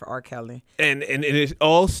shit for R. Kelly. And it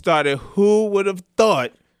all started. Who would have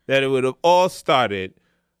thought that it would have all started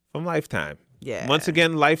from Lifetime? Yeah. Once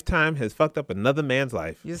again, Lifetime has fucked up another man's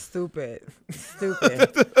life. You're stupid.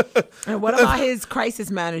 And what about his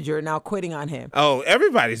crisis manager now quitting on him? Oh,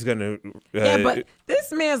 everybody's gonna. Yeah, but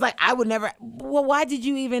this man's like, I would never. Well, why did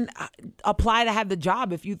you even apply to have the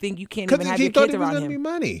job if you think you can't even have your kids around him? Because he thought it was gonna be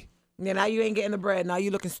money. Yeah, now you ain't getting the bread. Now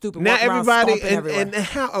you looking stupid. Now everybody and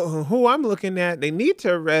who I'm looking at, they need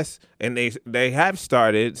to arrest, and they have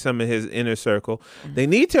started some of his inner circle. They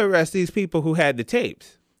need to arrest these people who had the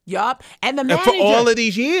tapes. Yup, and the manager for all of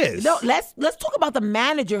these years. No, let's talk about the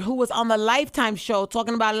manager who was on the Lifetime show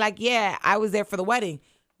talking about like, yeah, I was there for the wedding.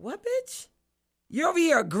 What, bitch? You're over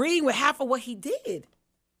here agreeing with half of what he did.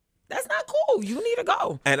 That's not cool. You need to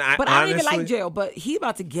go. But I don't even like jail. But he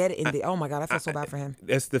about to get it in there. Oh my God, I feel so bad for him.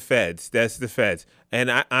 That's the feds.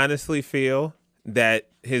 And I honestly feel that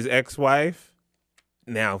his ex-wife.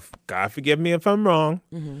 Now, God forgive me if I'm wrong,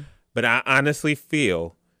 but I honestly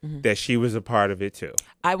feel that she was a part of it too.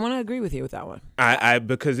 I want to agree with you with that one.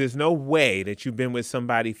 Because there's no way that you've been with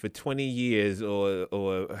somebody for 20 years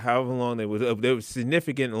or however long there was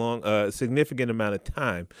significant amount of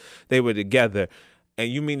time they were together. And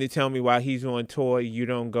you mean to tell me while he's on tour, you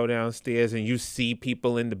don't go downstairs and you see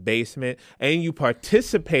people in the basement and you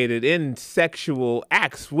participated in sexual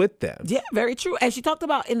acts with them? Yeah, very true. And she talked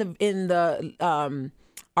about in the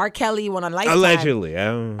R. Kelly one on Lifetime. Allegedly.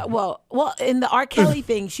 Well, in the R. Kelly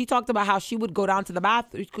thing, she talked about how she would go down to the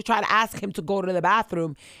bathroom, try to ask him to go to the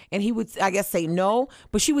bathroom, and he would, I guess, say no.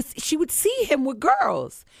 But she would see him with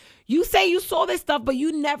girls. You say you saw this stuff, but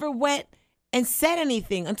you never went and said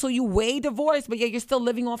anything until you way divorced, but yet you're still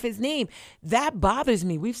living off his name. That bothers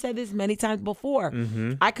me. We've said this many times before.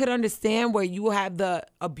 I could understand where you have the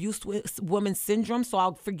abused woman syndrome, so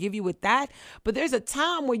I'll forgive you with that. But there's a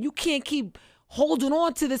time where you can't keep holding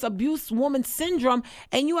on to this abused woman syndrome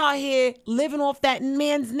and you out here living off that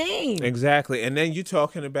man's name. Exactly. And then you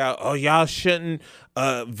talking about, oh, y'all shouldn't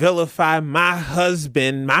vilify my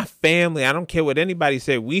husband, my family. I don't care what anybody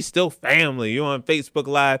said. We still family. You're on Facebook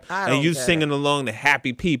Live and you singing along to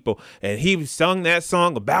Happy People. And he sung that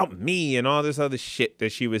song about me and all this other shit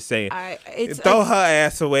that she was saying. Throw her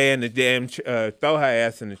ass away in the damn, throw her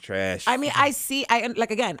ass in the trash. I mean,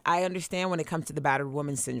 I understand when it comes to the battered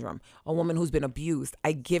woman syndrome, a woman who's been abused.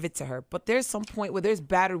 I give it to her. But there's some point where there's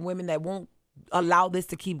battered women that won't allow this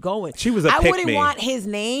to keep going. She was a pick-me. I wouldn't want his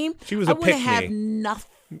name. She was a pick-me. I wouldn't have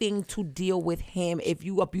nothing to deal with him if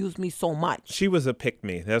you abused me so much. She was a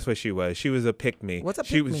pick-me. That's what she was. She was a pick-me. What's a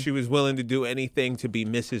pick-me? She was willing to do anything to be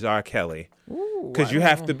Mrs. R. Kelly. Because you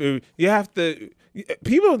have to,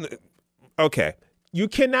 people, okay, you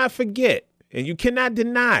cannot forget and you cannot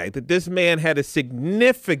deny that this man had a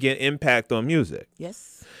significant impact on music.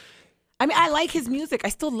 Yes. I mean, I like his music. I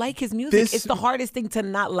still like his music. It's the hardest thing to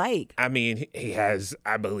not like. I mean, he has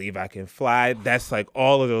I Believe I Can Fly. That's like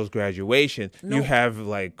all of those graduations. No, you have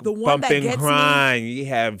like the Bump and Grind. You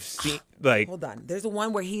have like. Hold on. There's the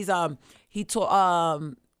one where he taught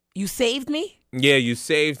You Saved Me. Yeah, You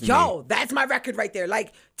Saved Me. Yo, that's my record right there.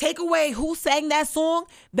 Like, take away who sang that song.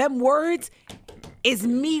 Them words is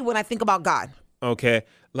me when I think about God. Okay.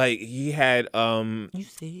 Like he had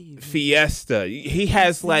Fiesta. He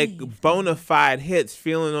has like bona fide hits,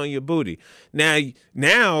 Feeling on Your Booty. Now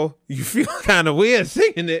you feel kind of weird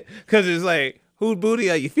singing it because it's like, whose booty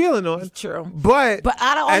are you feeling on? True. But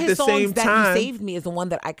out of all at his the songs, same that time, You Saved Me is the one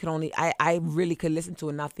that I really could listen to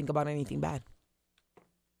and not think about anything bad.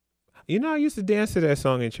 You know, I used to dance to that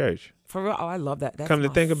song in church. For real? Oh, I love that. Come to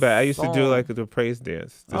think about it, I used to do like the praise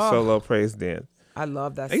dance, solo praise dance. I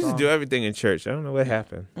love that song. I used to do everything in church. I don't know what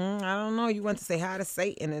happened. I don't know. You went to say hi to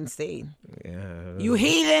Satan and stayed. Yeah. You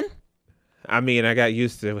heathen. I mean, I got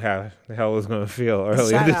used to how the hell it was going to feel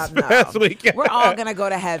earlier this past weekend. We're all going to go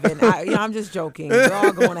to heaven. I'm just joking. We're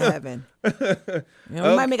all going to heaven. We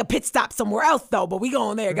might make a pit stop somewhere else, though, but we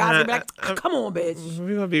going there. God's going to be like, come on, bitch.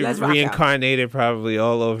 We're going to be reincarnated probably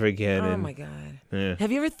all over again. Oh, my God. Yeah.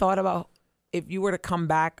 Have you ever thought about if you were to come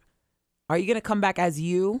back, are you going to come back as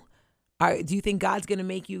you? Do you think God's going to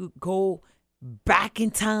make you go back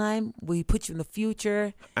in time? Will he put you in the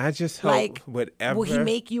future? I just hope whatever. Will he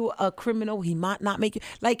make you a criminal? He might not make you.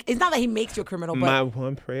 Like, it's not that he makes you a criminal, but. My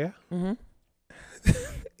one prayer. Mm-hmm.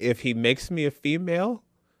 If he makes me a female,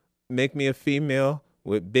 make me a female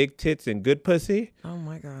with big tits and good pussy. Oh,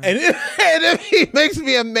 my God. And if he makes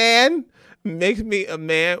me a man, makes me a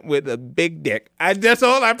man with a big dick. That's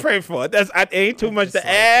all I pray for. I ain't too much to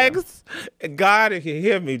ask. God, if you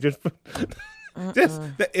hear me, just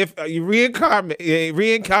if you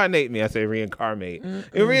reincarnate me. I say reincarnate.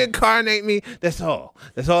 You reincarnate me. That's all.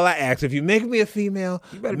 That's all I ask. If you make me a female,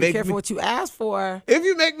 you better be careful what you ask for. If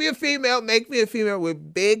you make me a female, make me a female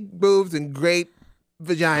with big boobs and great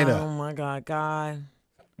vagina. Oh my God.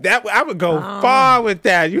 That I would go far with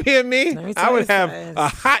that. You hear me? I would have a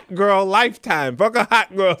hot girl lifetime. Fuck a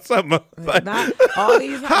hot girl summer. Not all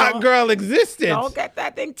these hot girl existence. Don't get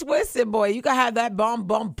that thing twisted, boy. You can have that bomb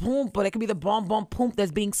boom, but it could be the bomb boom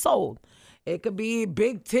that's being sold. It could be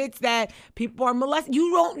big tits that people are molesting.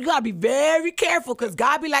 You gotta be very careful because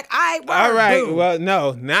God be like, all right. Boom. Well,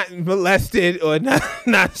 no, not molested or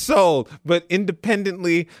not sold, but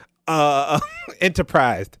independently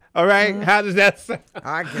enterprised. All right, How does that sound?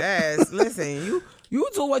 I guess. Listen, you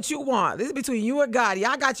do what you want. This is between you and God.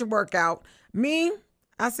 Y'all got your work out. Me,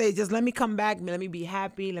 I say just let me come back. Let me be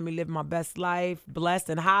happy. Let me live my best life, blessed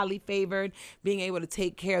and highly favored, being able to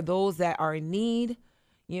take care of those that are in need.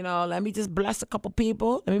 You know, let me just bless a couple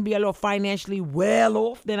people. Let me be a little financially well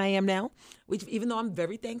off than I am now, which even though I'm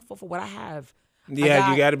very thankful for what I have.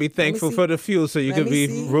 Yeah, you got to be thankful for the few so you can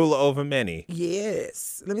be ruler over many.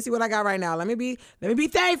 Yes. Let me see what I got right now. Let me be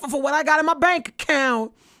thankful for what I got in my bank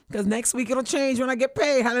account because next week it'll change when I get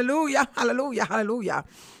paid. Hallelujah, hallelujah, hallelujah.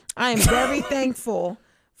 I am very thankful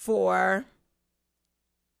for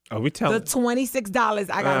the $26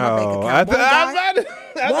 I got in my bank account.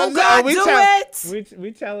 Won't God do it?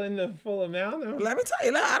 We telling the full amount? Or? Let me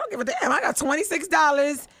tell you, I don't give a damn. I got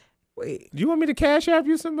 $26. Wait. You want me to cash app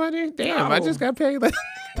you some money? Damn, no. I just got paid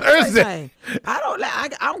Thursday.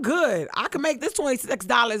 I'm good. I can make this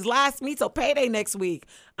 $26 last me till payday next week.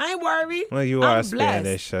 I ain't worried. Well, you are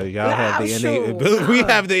Spanish, so y'all have the innate ability. We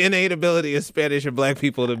have the innate ability of Spanish and black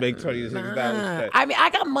people to make $26. I mean, I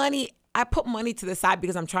got money. I put money to the side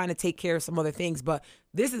because I'm trying to take care of some other things, but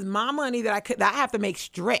this is my money that I have to make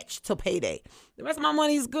stretch till payday. The rest of my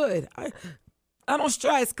money is good. I don't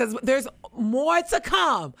stress because there's more to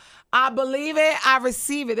come. I believe it. I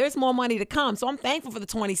receive it. There's more money to come. So I'm thankful for the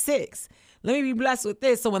 26. Let me be blessed with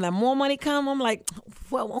this. So when that more money come, I'm like,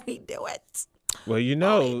 well, won't he do it? Well, you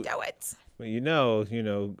know. Won't he do it? Well, you know,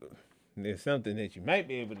 there's something that you might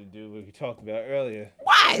be able to do what we talked about earlier.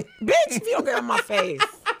 What? Bitch, if you don't get on my face.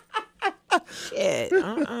 Shit.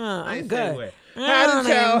 I'm good. How to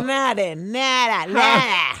tell? Nada.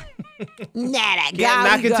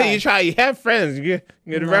 Knock until you try. You have friends. You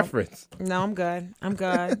get a reference. No, I'm good. I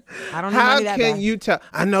don't need money that How can you tell?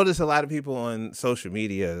 I notice a lot of people on social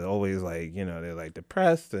media are always like, they're like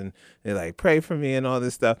depressed and they're like, pray for me and all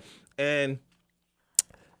this stuff. And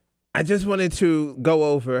I just wanted to go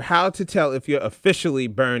over how to tell if you're officially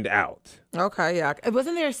burned out. Okay, yeah.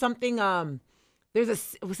 Wasn't there something, was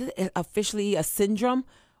it officially a syndrome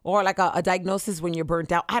or like a diagnosis when you're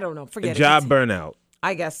burnt out? I don't know. Forget it. Job burnout.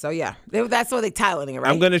 I guess so, yeah. That's what they're titling it, right?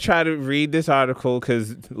 I'm going to try to read this article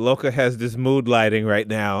because Loca has this mood lighting right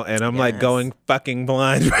now, and I'm like going fucking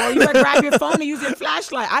blind. Well, you better grab your phone and use your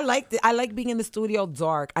flashlight. I like being in the studio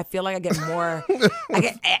dark. I feel like I get more, I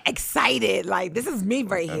get excited. Like, this is me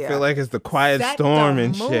right here. I feel like it's the quiet storm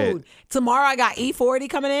and shit. Tomorrow I got E40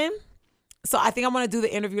 coming in. So I think I'm going to do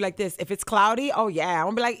the interview like this. If it's cloudy, I'm going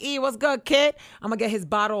to be like, E, what's good, kid? I'm going to get his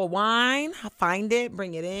bottle of wine, find it,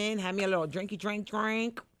 bring it in, have me a little drink.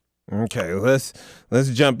 Okay, let's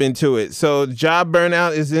jump into it. So job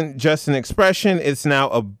burnout isn't just an expression. It's now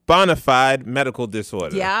a bona fide medical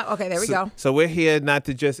disorder. Yeah, okay, there we go. So we're here not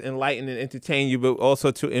to just enlighten and entertain you, but also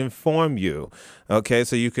to inform you. Okay,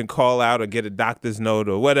 so you can call out or get a doctor's note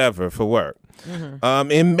or whatever for work.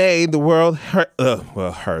 Mm-hmm. In May, the World Health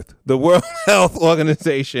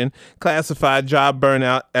Organization classified job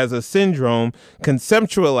burnout as a syndrome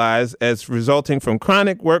conceptualized as resulting from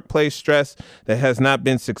chronic workplace stress that has not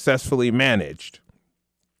been successfully managed.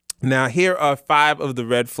 Now, here are 5 of the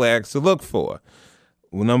red flags to look for.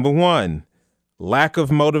 Number 1, lack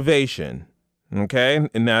of motivation. Okay,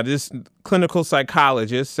 and now this clinical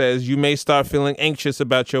psychologist says you may start feeling anxious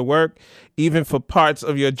about your work, even for parts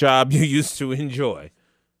of your job you used to enjoy.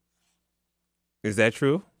 Is that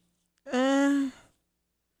true? Mm-hmm.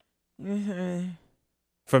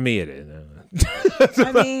 For me, it is.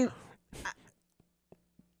 I mean,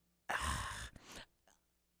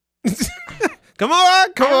 Come on.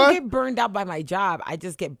 I don't get burned out by my job. I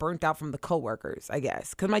just get burnt out from the coworkers, I guess.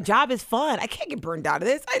 Because my job is fun. I can't get burned out of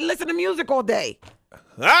this. I listen to music all day.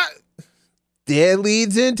 That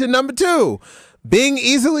leads into number 2. Being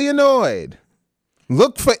easily annoyed.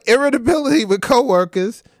 Look for irritability with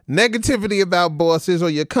coworkers, negativity about bosses or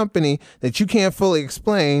your company that you can't fully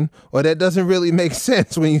explain or that doesn't really make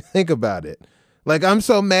sense when you think about it. Like, I'm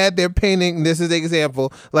so mad they're painting, this is the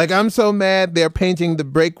example, like, I'm so mad they're painting the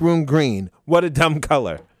break room green. What a dumb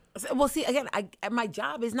color. Well, see, again, my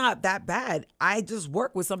job is not that bad. I just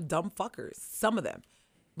work with some dumb fuckers, some of them.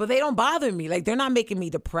 But they don't bother me. Like, they're not making me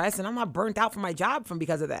depressed, and I'm not burnt out from my job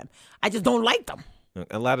because of them. I just don't like them.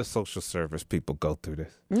 A lot of social service people go through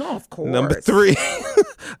this. No, of course. Number 3,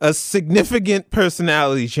 a significant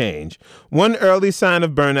personality change. One early sign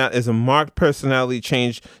of burnout is a marked personality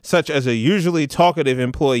change, such as a usually talkative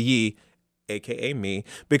employee, a.k.a. me,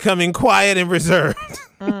 becoming quiet and reserved.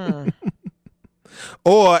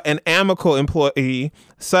 Or an amicable employee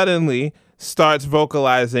suddenly starts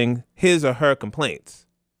vocalizing his or her complaints.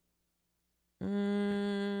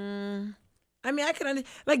 I mean, I can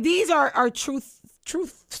like these are true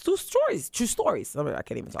stories. I mean, I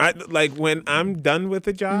can't even talk. Like when I'm done with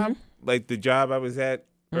the job, like the job I was at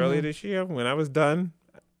earlier this year, when I was done,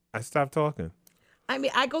 I stopped talking. I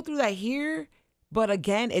mean, I go through that here, but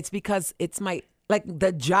again, it's because it's like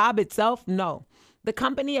the job itself. No, the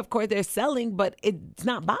company, of course, they're selling, but it's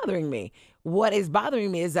not bothering me. What is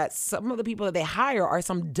bothering me is that some of the people that they hire are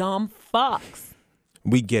some dumb fucks.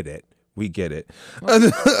 We get it.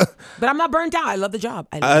 But I'm not burnt out. I love the job.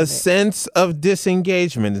 A sense of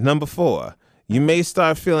disengagement. Number 4. You may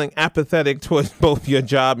start feeling apathetic towards both your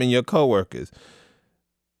job and your coworkers.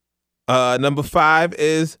 Number 5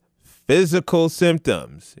 is physical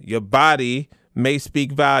symptoms. Your body may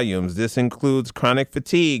speak volumes. This includes chronic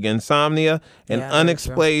fatigue, insomnia, and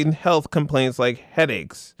unexplained health complaints like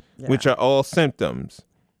headaches, which are all symptoms.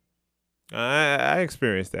 I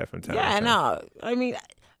experienced that from time to time. Yeah, no. I mean,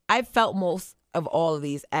 I felt most of all of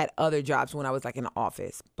these at other jobs when I was like in the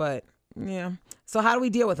office. But yeah. So how do we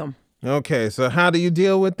deal with them? Okay, so how do you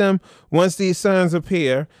deal with them? Once these signs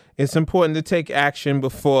appear, it's important to take action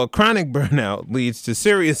before chronic burnout leads to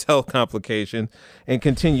serious health complications and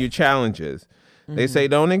continued challenges. They say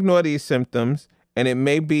don't ignore these symptoms, and it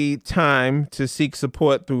may be time to seek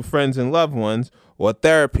support through friends and loved ones or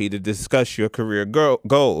therapy to discuss your career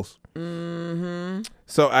goals.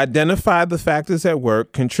 So identify the factors at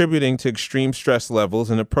work contributing to extreme stress levels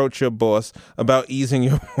and approach your boss about easing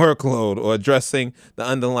your workload or addressing the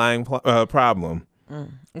underlying problem. Well,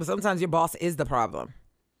 sometimes your boss is the problem.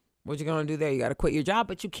 What you going to do there? You got to quit your job,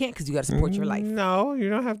 but you can't because you got to support your life. No, you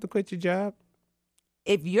don't have to quit your job.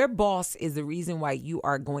 If your boss is the reason why you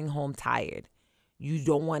are going home tired, you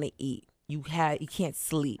don't want to eat, you can't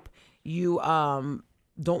sleep, you don't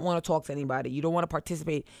want to talk to anybody, you don't want to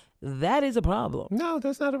participate, that is a problem. No,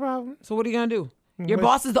 that's not a problem. So what are you going to do? Your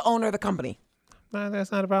boss is the owner of the company. No,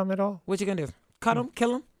 that's not a problem at all. What you going to do? Cut him?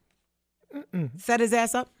 Kill him? Set his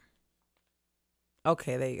ass up?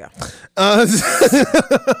 Okay, there you go.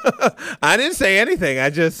 I didn't say anything. I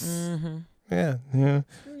just, yeah.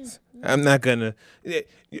 I'm not going to.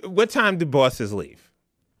 What time do bosses leave?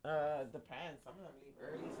 Depends. Some of them leave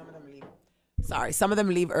early, some of them leave. Sorry, some of them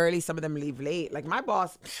leave early, some of them leave late. Like my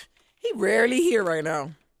boss, he rarely here right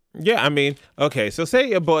now. Yeah, I mean, okay, so say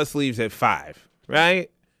your boss leaves at 5,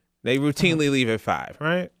 right? They routinely leave at 5,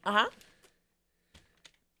 right?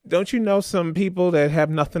 Don't you know some people that have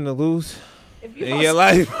nothing to lose in your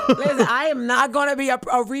life? Listen, I am not going to be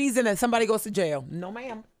a reason that somebody goes to jail. No,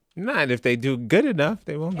 ma'am. Not if they do good enough,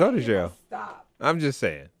 they won't go to jail. Stop. I'm just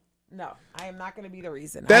saying. No, I am not going to be the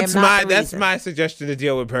reason. That's my suggestion to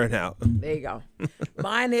deal with burnout. There you go.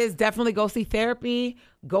 Mine is definitely go see therapy,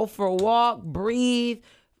 go for a walk, breathe,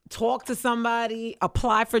 talk to somebody,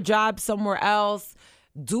 apply for jobs somewhere else,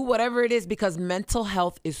 do whatever it is because mental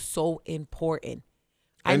health is so important.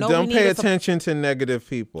 And don't pay attention to negative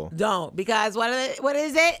people. Don't, because what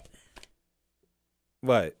is it?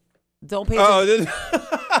 What? Don't pay attention.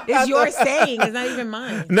 It's your saying. It's not even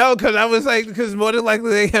mine. No, because I was like, because more than likely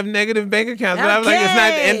they have negative bank accounts. But I was like, it's not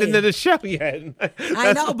the ending of the show yet.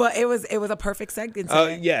 I know, but it was a perfect segment.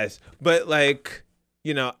 Yes, but like,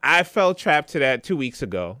 you know, I fell trapped to that 2 weeks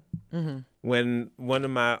ago when one of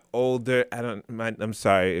my older, I'm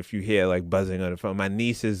sorry if you hear like buzzing on the phone. My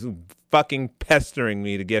niece is fucking pestering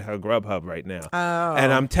me to get her Grubhub right now. Oh.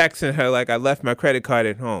 And I'm texting her like I left my credit card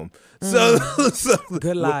at home. So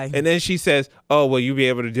good lie. And then she says, "Oh, well, you'll be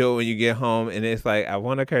able to do it when you get home." And it's like I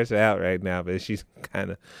want to curse her out right now, but she's kind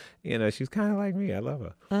of, she's kind of like me. I love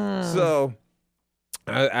her. So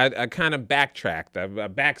I kind of backtracked. I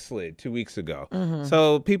backslid 2 weeks ago.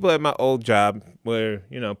 So people at my old job were,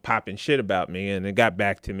 popping shit about me, and it got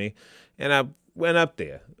back to me, and I went up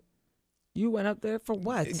there. You went up there for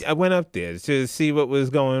what? I went up there to see what was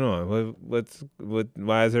going on.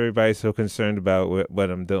 Why is everybody so concerned about what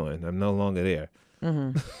I'm doing? I'm no longer there.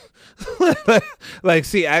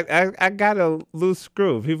 See, I got a loose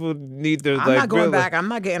screw. People need to. I'm not going back. I'm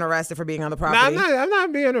not getting arrested for being on the property. No, I'm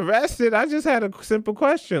not being arrested. I just had a simple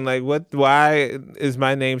question. Like, why is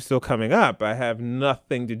my name still coming up? I have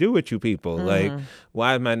nothing to do with you people. Like,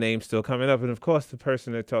 why is my name still coming up? And of course, the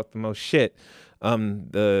person that talked the most shit,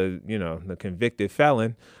 the convicted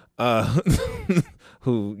felon,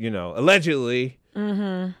 who, allegedly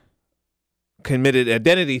committed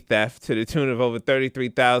identity theft to the tune of over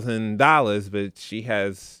 $33,000, but she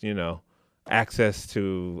has, access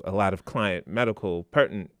to a lot of client medical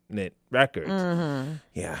pertinent records.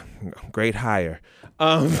 Yeah, great hire.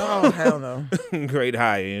 Oh, hell no. Great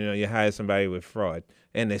hire. You hire somebody with fraud,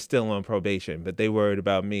 and they're still on probation, but they worried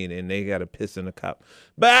about me, and they got to piss in a cup.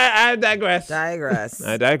 But I digress.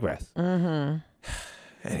 I digress.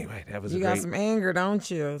 Anyway, that was you got some anger,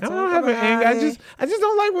 don't you? I don't have anger. I just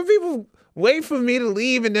don't like when people wait for me to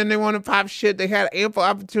leave and then they want to pop shit. They had ample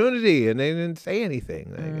opportunity and they didn't say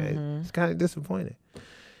anything. It's kind of disappointing.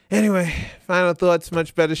 Anyway, final thoughts.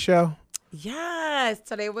 Much better show. Yes,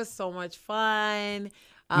 today was so much fun.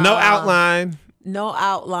 No outline. No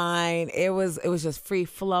outline. It was just free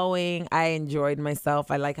flowing. I enjoyed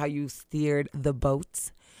myself. I like how you steered the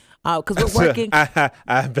boats. Because we're working.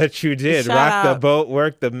 I bet you did. Rock the boat,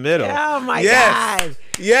 work the middle. Oh my God.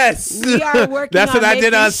 Yes. We are working. That's what I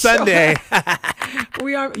did on Sunday.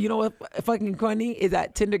 We are. You know what? Fucking funny is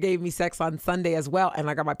that Tinder gave me sex on Sunday as well, and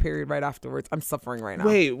I got my period right afterwards. I'm suffering right now.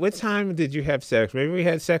 Wait, what time did you have sex? Maybe we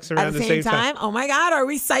had sex around at the same time. Oh my God, are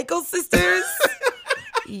we psycho sisters?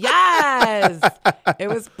 Yes. It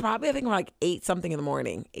was probably, I think, like 8 something in the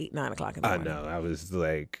morning, 8, 9 o'clock in the morning. No, I was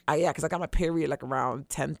like. Yeah, because I got my period like around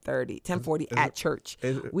 10:40 at church.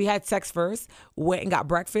 We had sex first, went and got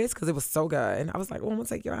breakfast because it was so good. I was like, I'm going to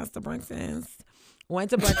take your ass to breakfast.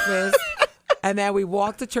 Went to breakfast. And then we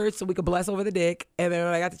walked to church so we could bless over the dick. And then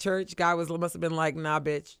when I got to church, guy must have been like, nah,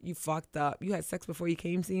 bitch, you fucked up. You had sex before you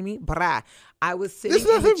came see me? Brah. I was sitting in the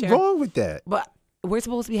chair. There's nothing wrong with that. But we're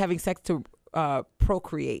supposed to be having sex to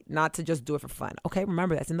procreate, not to just do it for fun. Okay,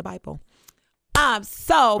 remember that's in the Bible. But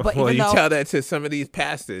well, you tell that to some of these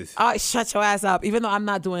pastors. Shut your ass up. Even though I'm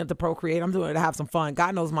not doing it to procreate, I'm doing it to have some fun.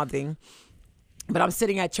 God knows my thing. But I'm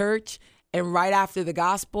sitting at church, and right after the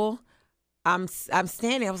gospel, I'm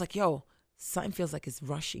standing. I was like, yo, something feels like it's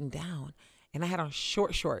rushing down, and I had on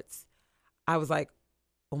short shorts. I was like,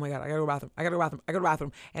 oh my God, I gotta go to the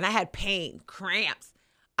bathroom. And I had pain, cramps.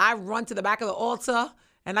 I run to the back of the altar.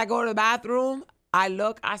 And I go to the bathroom, I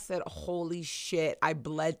look, I said, holy shit, I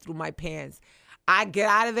bled through my pants. I get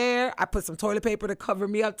out of there, I put some toilet paper to cover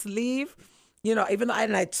me up to leave. Even though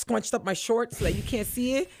I scrunched up my shorts so that you can't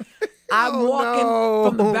see it. I'm walking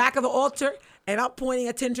from the back of the altar, and I'm pointing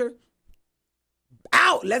at Tinder.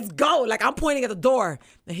 Out, let's go. Like, I'm pointing at the door.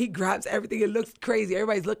 And he grabs everything. It looks crazy.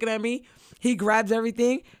 Everybody's looking at me. He grabs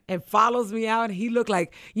everything and follows me out. And he looked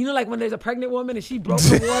like, like when there's a pregnant woman and she broke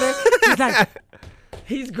the water. He's like...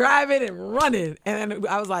 He's grabbing and running. And then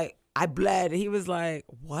I was like, I bled. And he was like,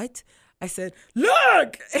 what? I said,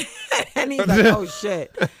 look. And he's like, oh,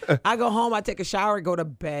 shit. I go home, I take a shower, go to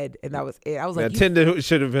bed. And that was it. I was like, Tinder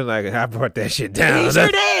should have been like, I brought that shit down. He sure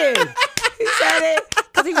did. He said it.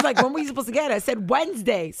 Because he was like, when were you supposed to get it? I said,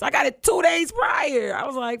 Wednesday. So I got it 2 days prior. I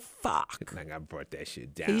was like, fuck. Like, I brought that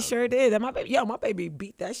shit down. He sure did. And my baby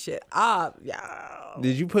beat that shit up. Yeah.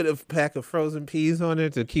 Did you put a pack of frozen peas on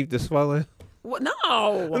it to keep the swelling? What?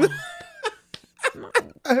 No.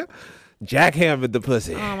 Jackhammered the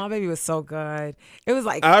pussy. Oh, my baby was so good. It was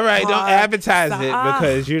like, all right, don't advertise it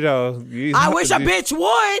because I wish a bitch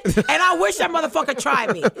would, and I wish that motherfucker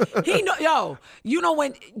tried me. You know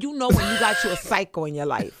when you got you a psycho in your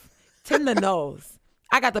life. Tinder knows.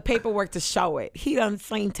 I got the paperwork to show it. He done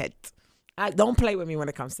fainted. Don't play with me when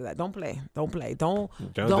it comes to that. Don't play. Don't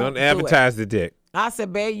advertise the dick. I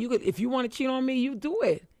said, babe, if you want to cheat on me, you do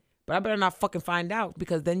it. But I better not fucking find out,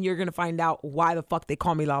 because then you're going to find out why the fuck they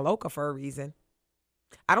call me La Loca for a reason.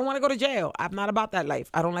 I don't want to go to jail. I'm not about that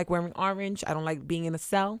life. I don't like wearing orange. I don't like being in a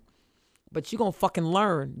cell. But you going to fucking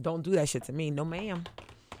learn. Don't do that shit to me. No, ma'am.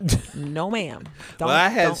 No, ma'am. I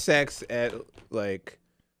had sex at like...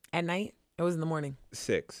 At night? It was in the morning.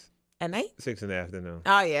 6. At night? 6 in the afternoon.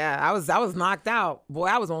 Oh yeah, I was knocked out. Boy,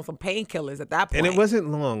 I was on some painkillers at that point. And it wasn't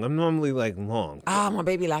long. I'm normally like long. My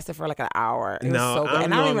baby lasted for like an hour. It was so good.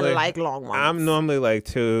 And I don't even like long ones. I'm normally like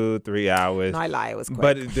 2-3 hours. No, I lie. It was quick.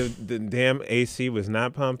 But the damn AC was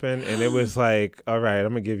not pumping, and it was like, all right, I'm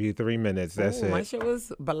gonna give you 3 minutes. That's it. My shit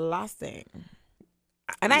was blasting.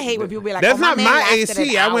 And I hate when people be like, "That's not my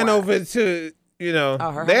AC." I went over to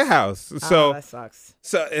their house. So that sucks.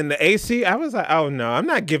 So in the AC, I was like, oh no, I'm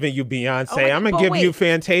not giving you Beyonce. I'm gonna give you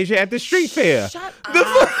Fantasia at the street fair. Shut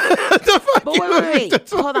up. But wait.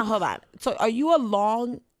 Hold on. So are you a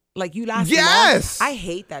long? Like you last Yes. long? I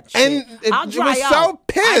hate that shit. And I'll dry was up. so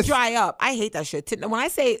pissed. I dry up. I hate that shit. When I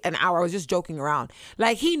say an hour, I was just joking around.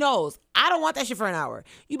 Like he knows I don't want that shit for an hour.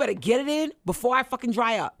 You better get it in before I fucking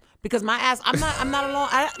dry up. Because my ass, I'm not alone.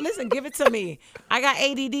 Listen, give it to me. I got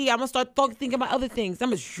ADD. I'm gonna start thinking about other things. I'm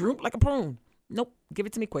gonna shroom like a prune. Nope, give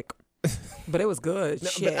it to me quick. But it was good.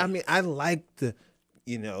 Shit. But I mean, I like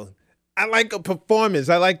I like a performance.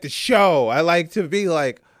 I like the show. I like to be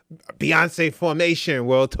like Beyonce Formation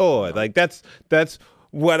World Tour. Like that's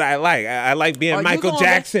what I like. I like being Michael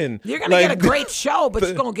Jackson. You're gonna get a great show, but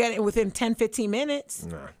you're gonna get it within 10, 15 minutes.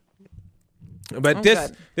 Nah. But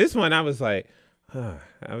this one, I was like,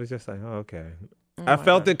 I was just like, oh, okay. I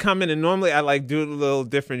felt it coming, and normally I like do a little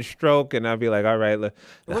different stroke, and I'll be like, all right, let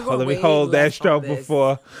me hold that stroke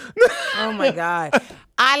before. Oh my God.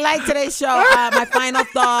 I like today's show. My final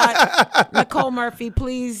thought, Nicole Murphy,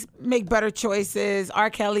 please make better choices. R.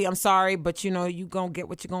 Kelly, I'm sorry, but you gonna get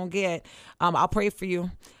what you're gonna get. I'll pray for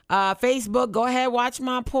you. Facebook, go ahead, watch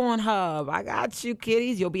my Pornhub. I got you,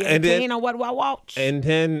 kiddies. You'll be entertained on what I watch. And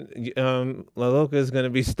then La Loca is going to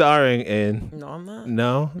be starring in... No, I'm not.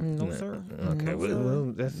 No? No, sir. Okay.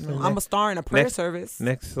 No, sir. I'm a star in a prayer service.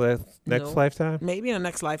 Next lifetime? Maybe in the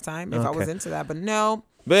next lifetime, if I was into that, but no.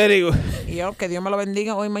 But anyway. Yo, que Dios me lo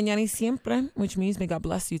bendiga hoy, mañana y siempre, which means may God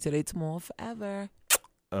bless you today, tomorrow, forever.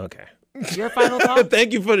 Okay. Your final thought?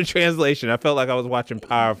 Thank you for the translation. I felt like I was watching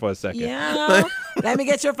Power for a second. Yeah. Let me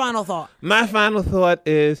get your final thought. My final thought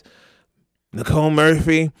is, Nicole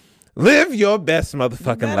Murphy, live your best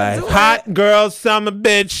motherfucking life. Hot girl summer,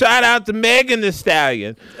 bitch. Shout out to Megan Thee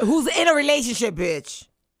Stallion. Who's in a relationship, bitch.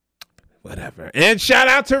 Whatever. And shout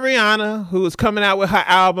out to Rihanna, who is coming out with her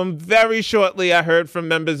album very shortly. I heard from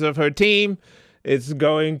members of her team. It's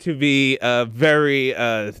going to be a very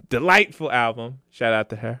delightful album. Shout out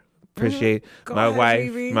to her. Appreciate my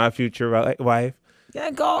wife, Riri. My future wife. Yeah,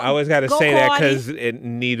 go. I always got to say that because it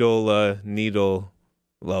needle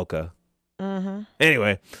Loca. Mm-hmm.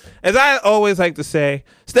 Anyway, as I always like to say,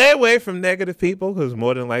 stay away from negative people because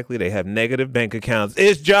more than likely they have negative bank accounts.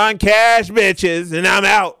 It's John Cash, bitches, and I'm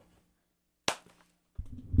out.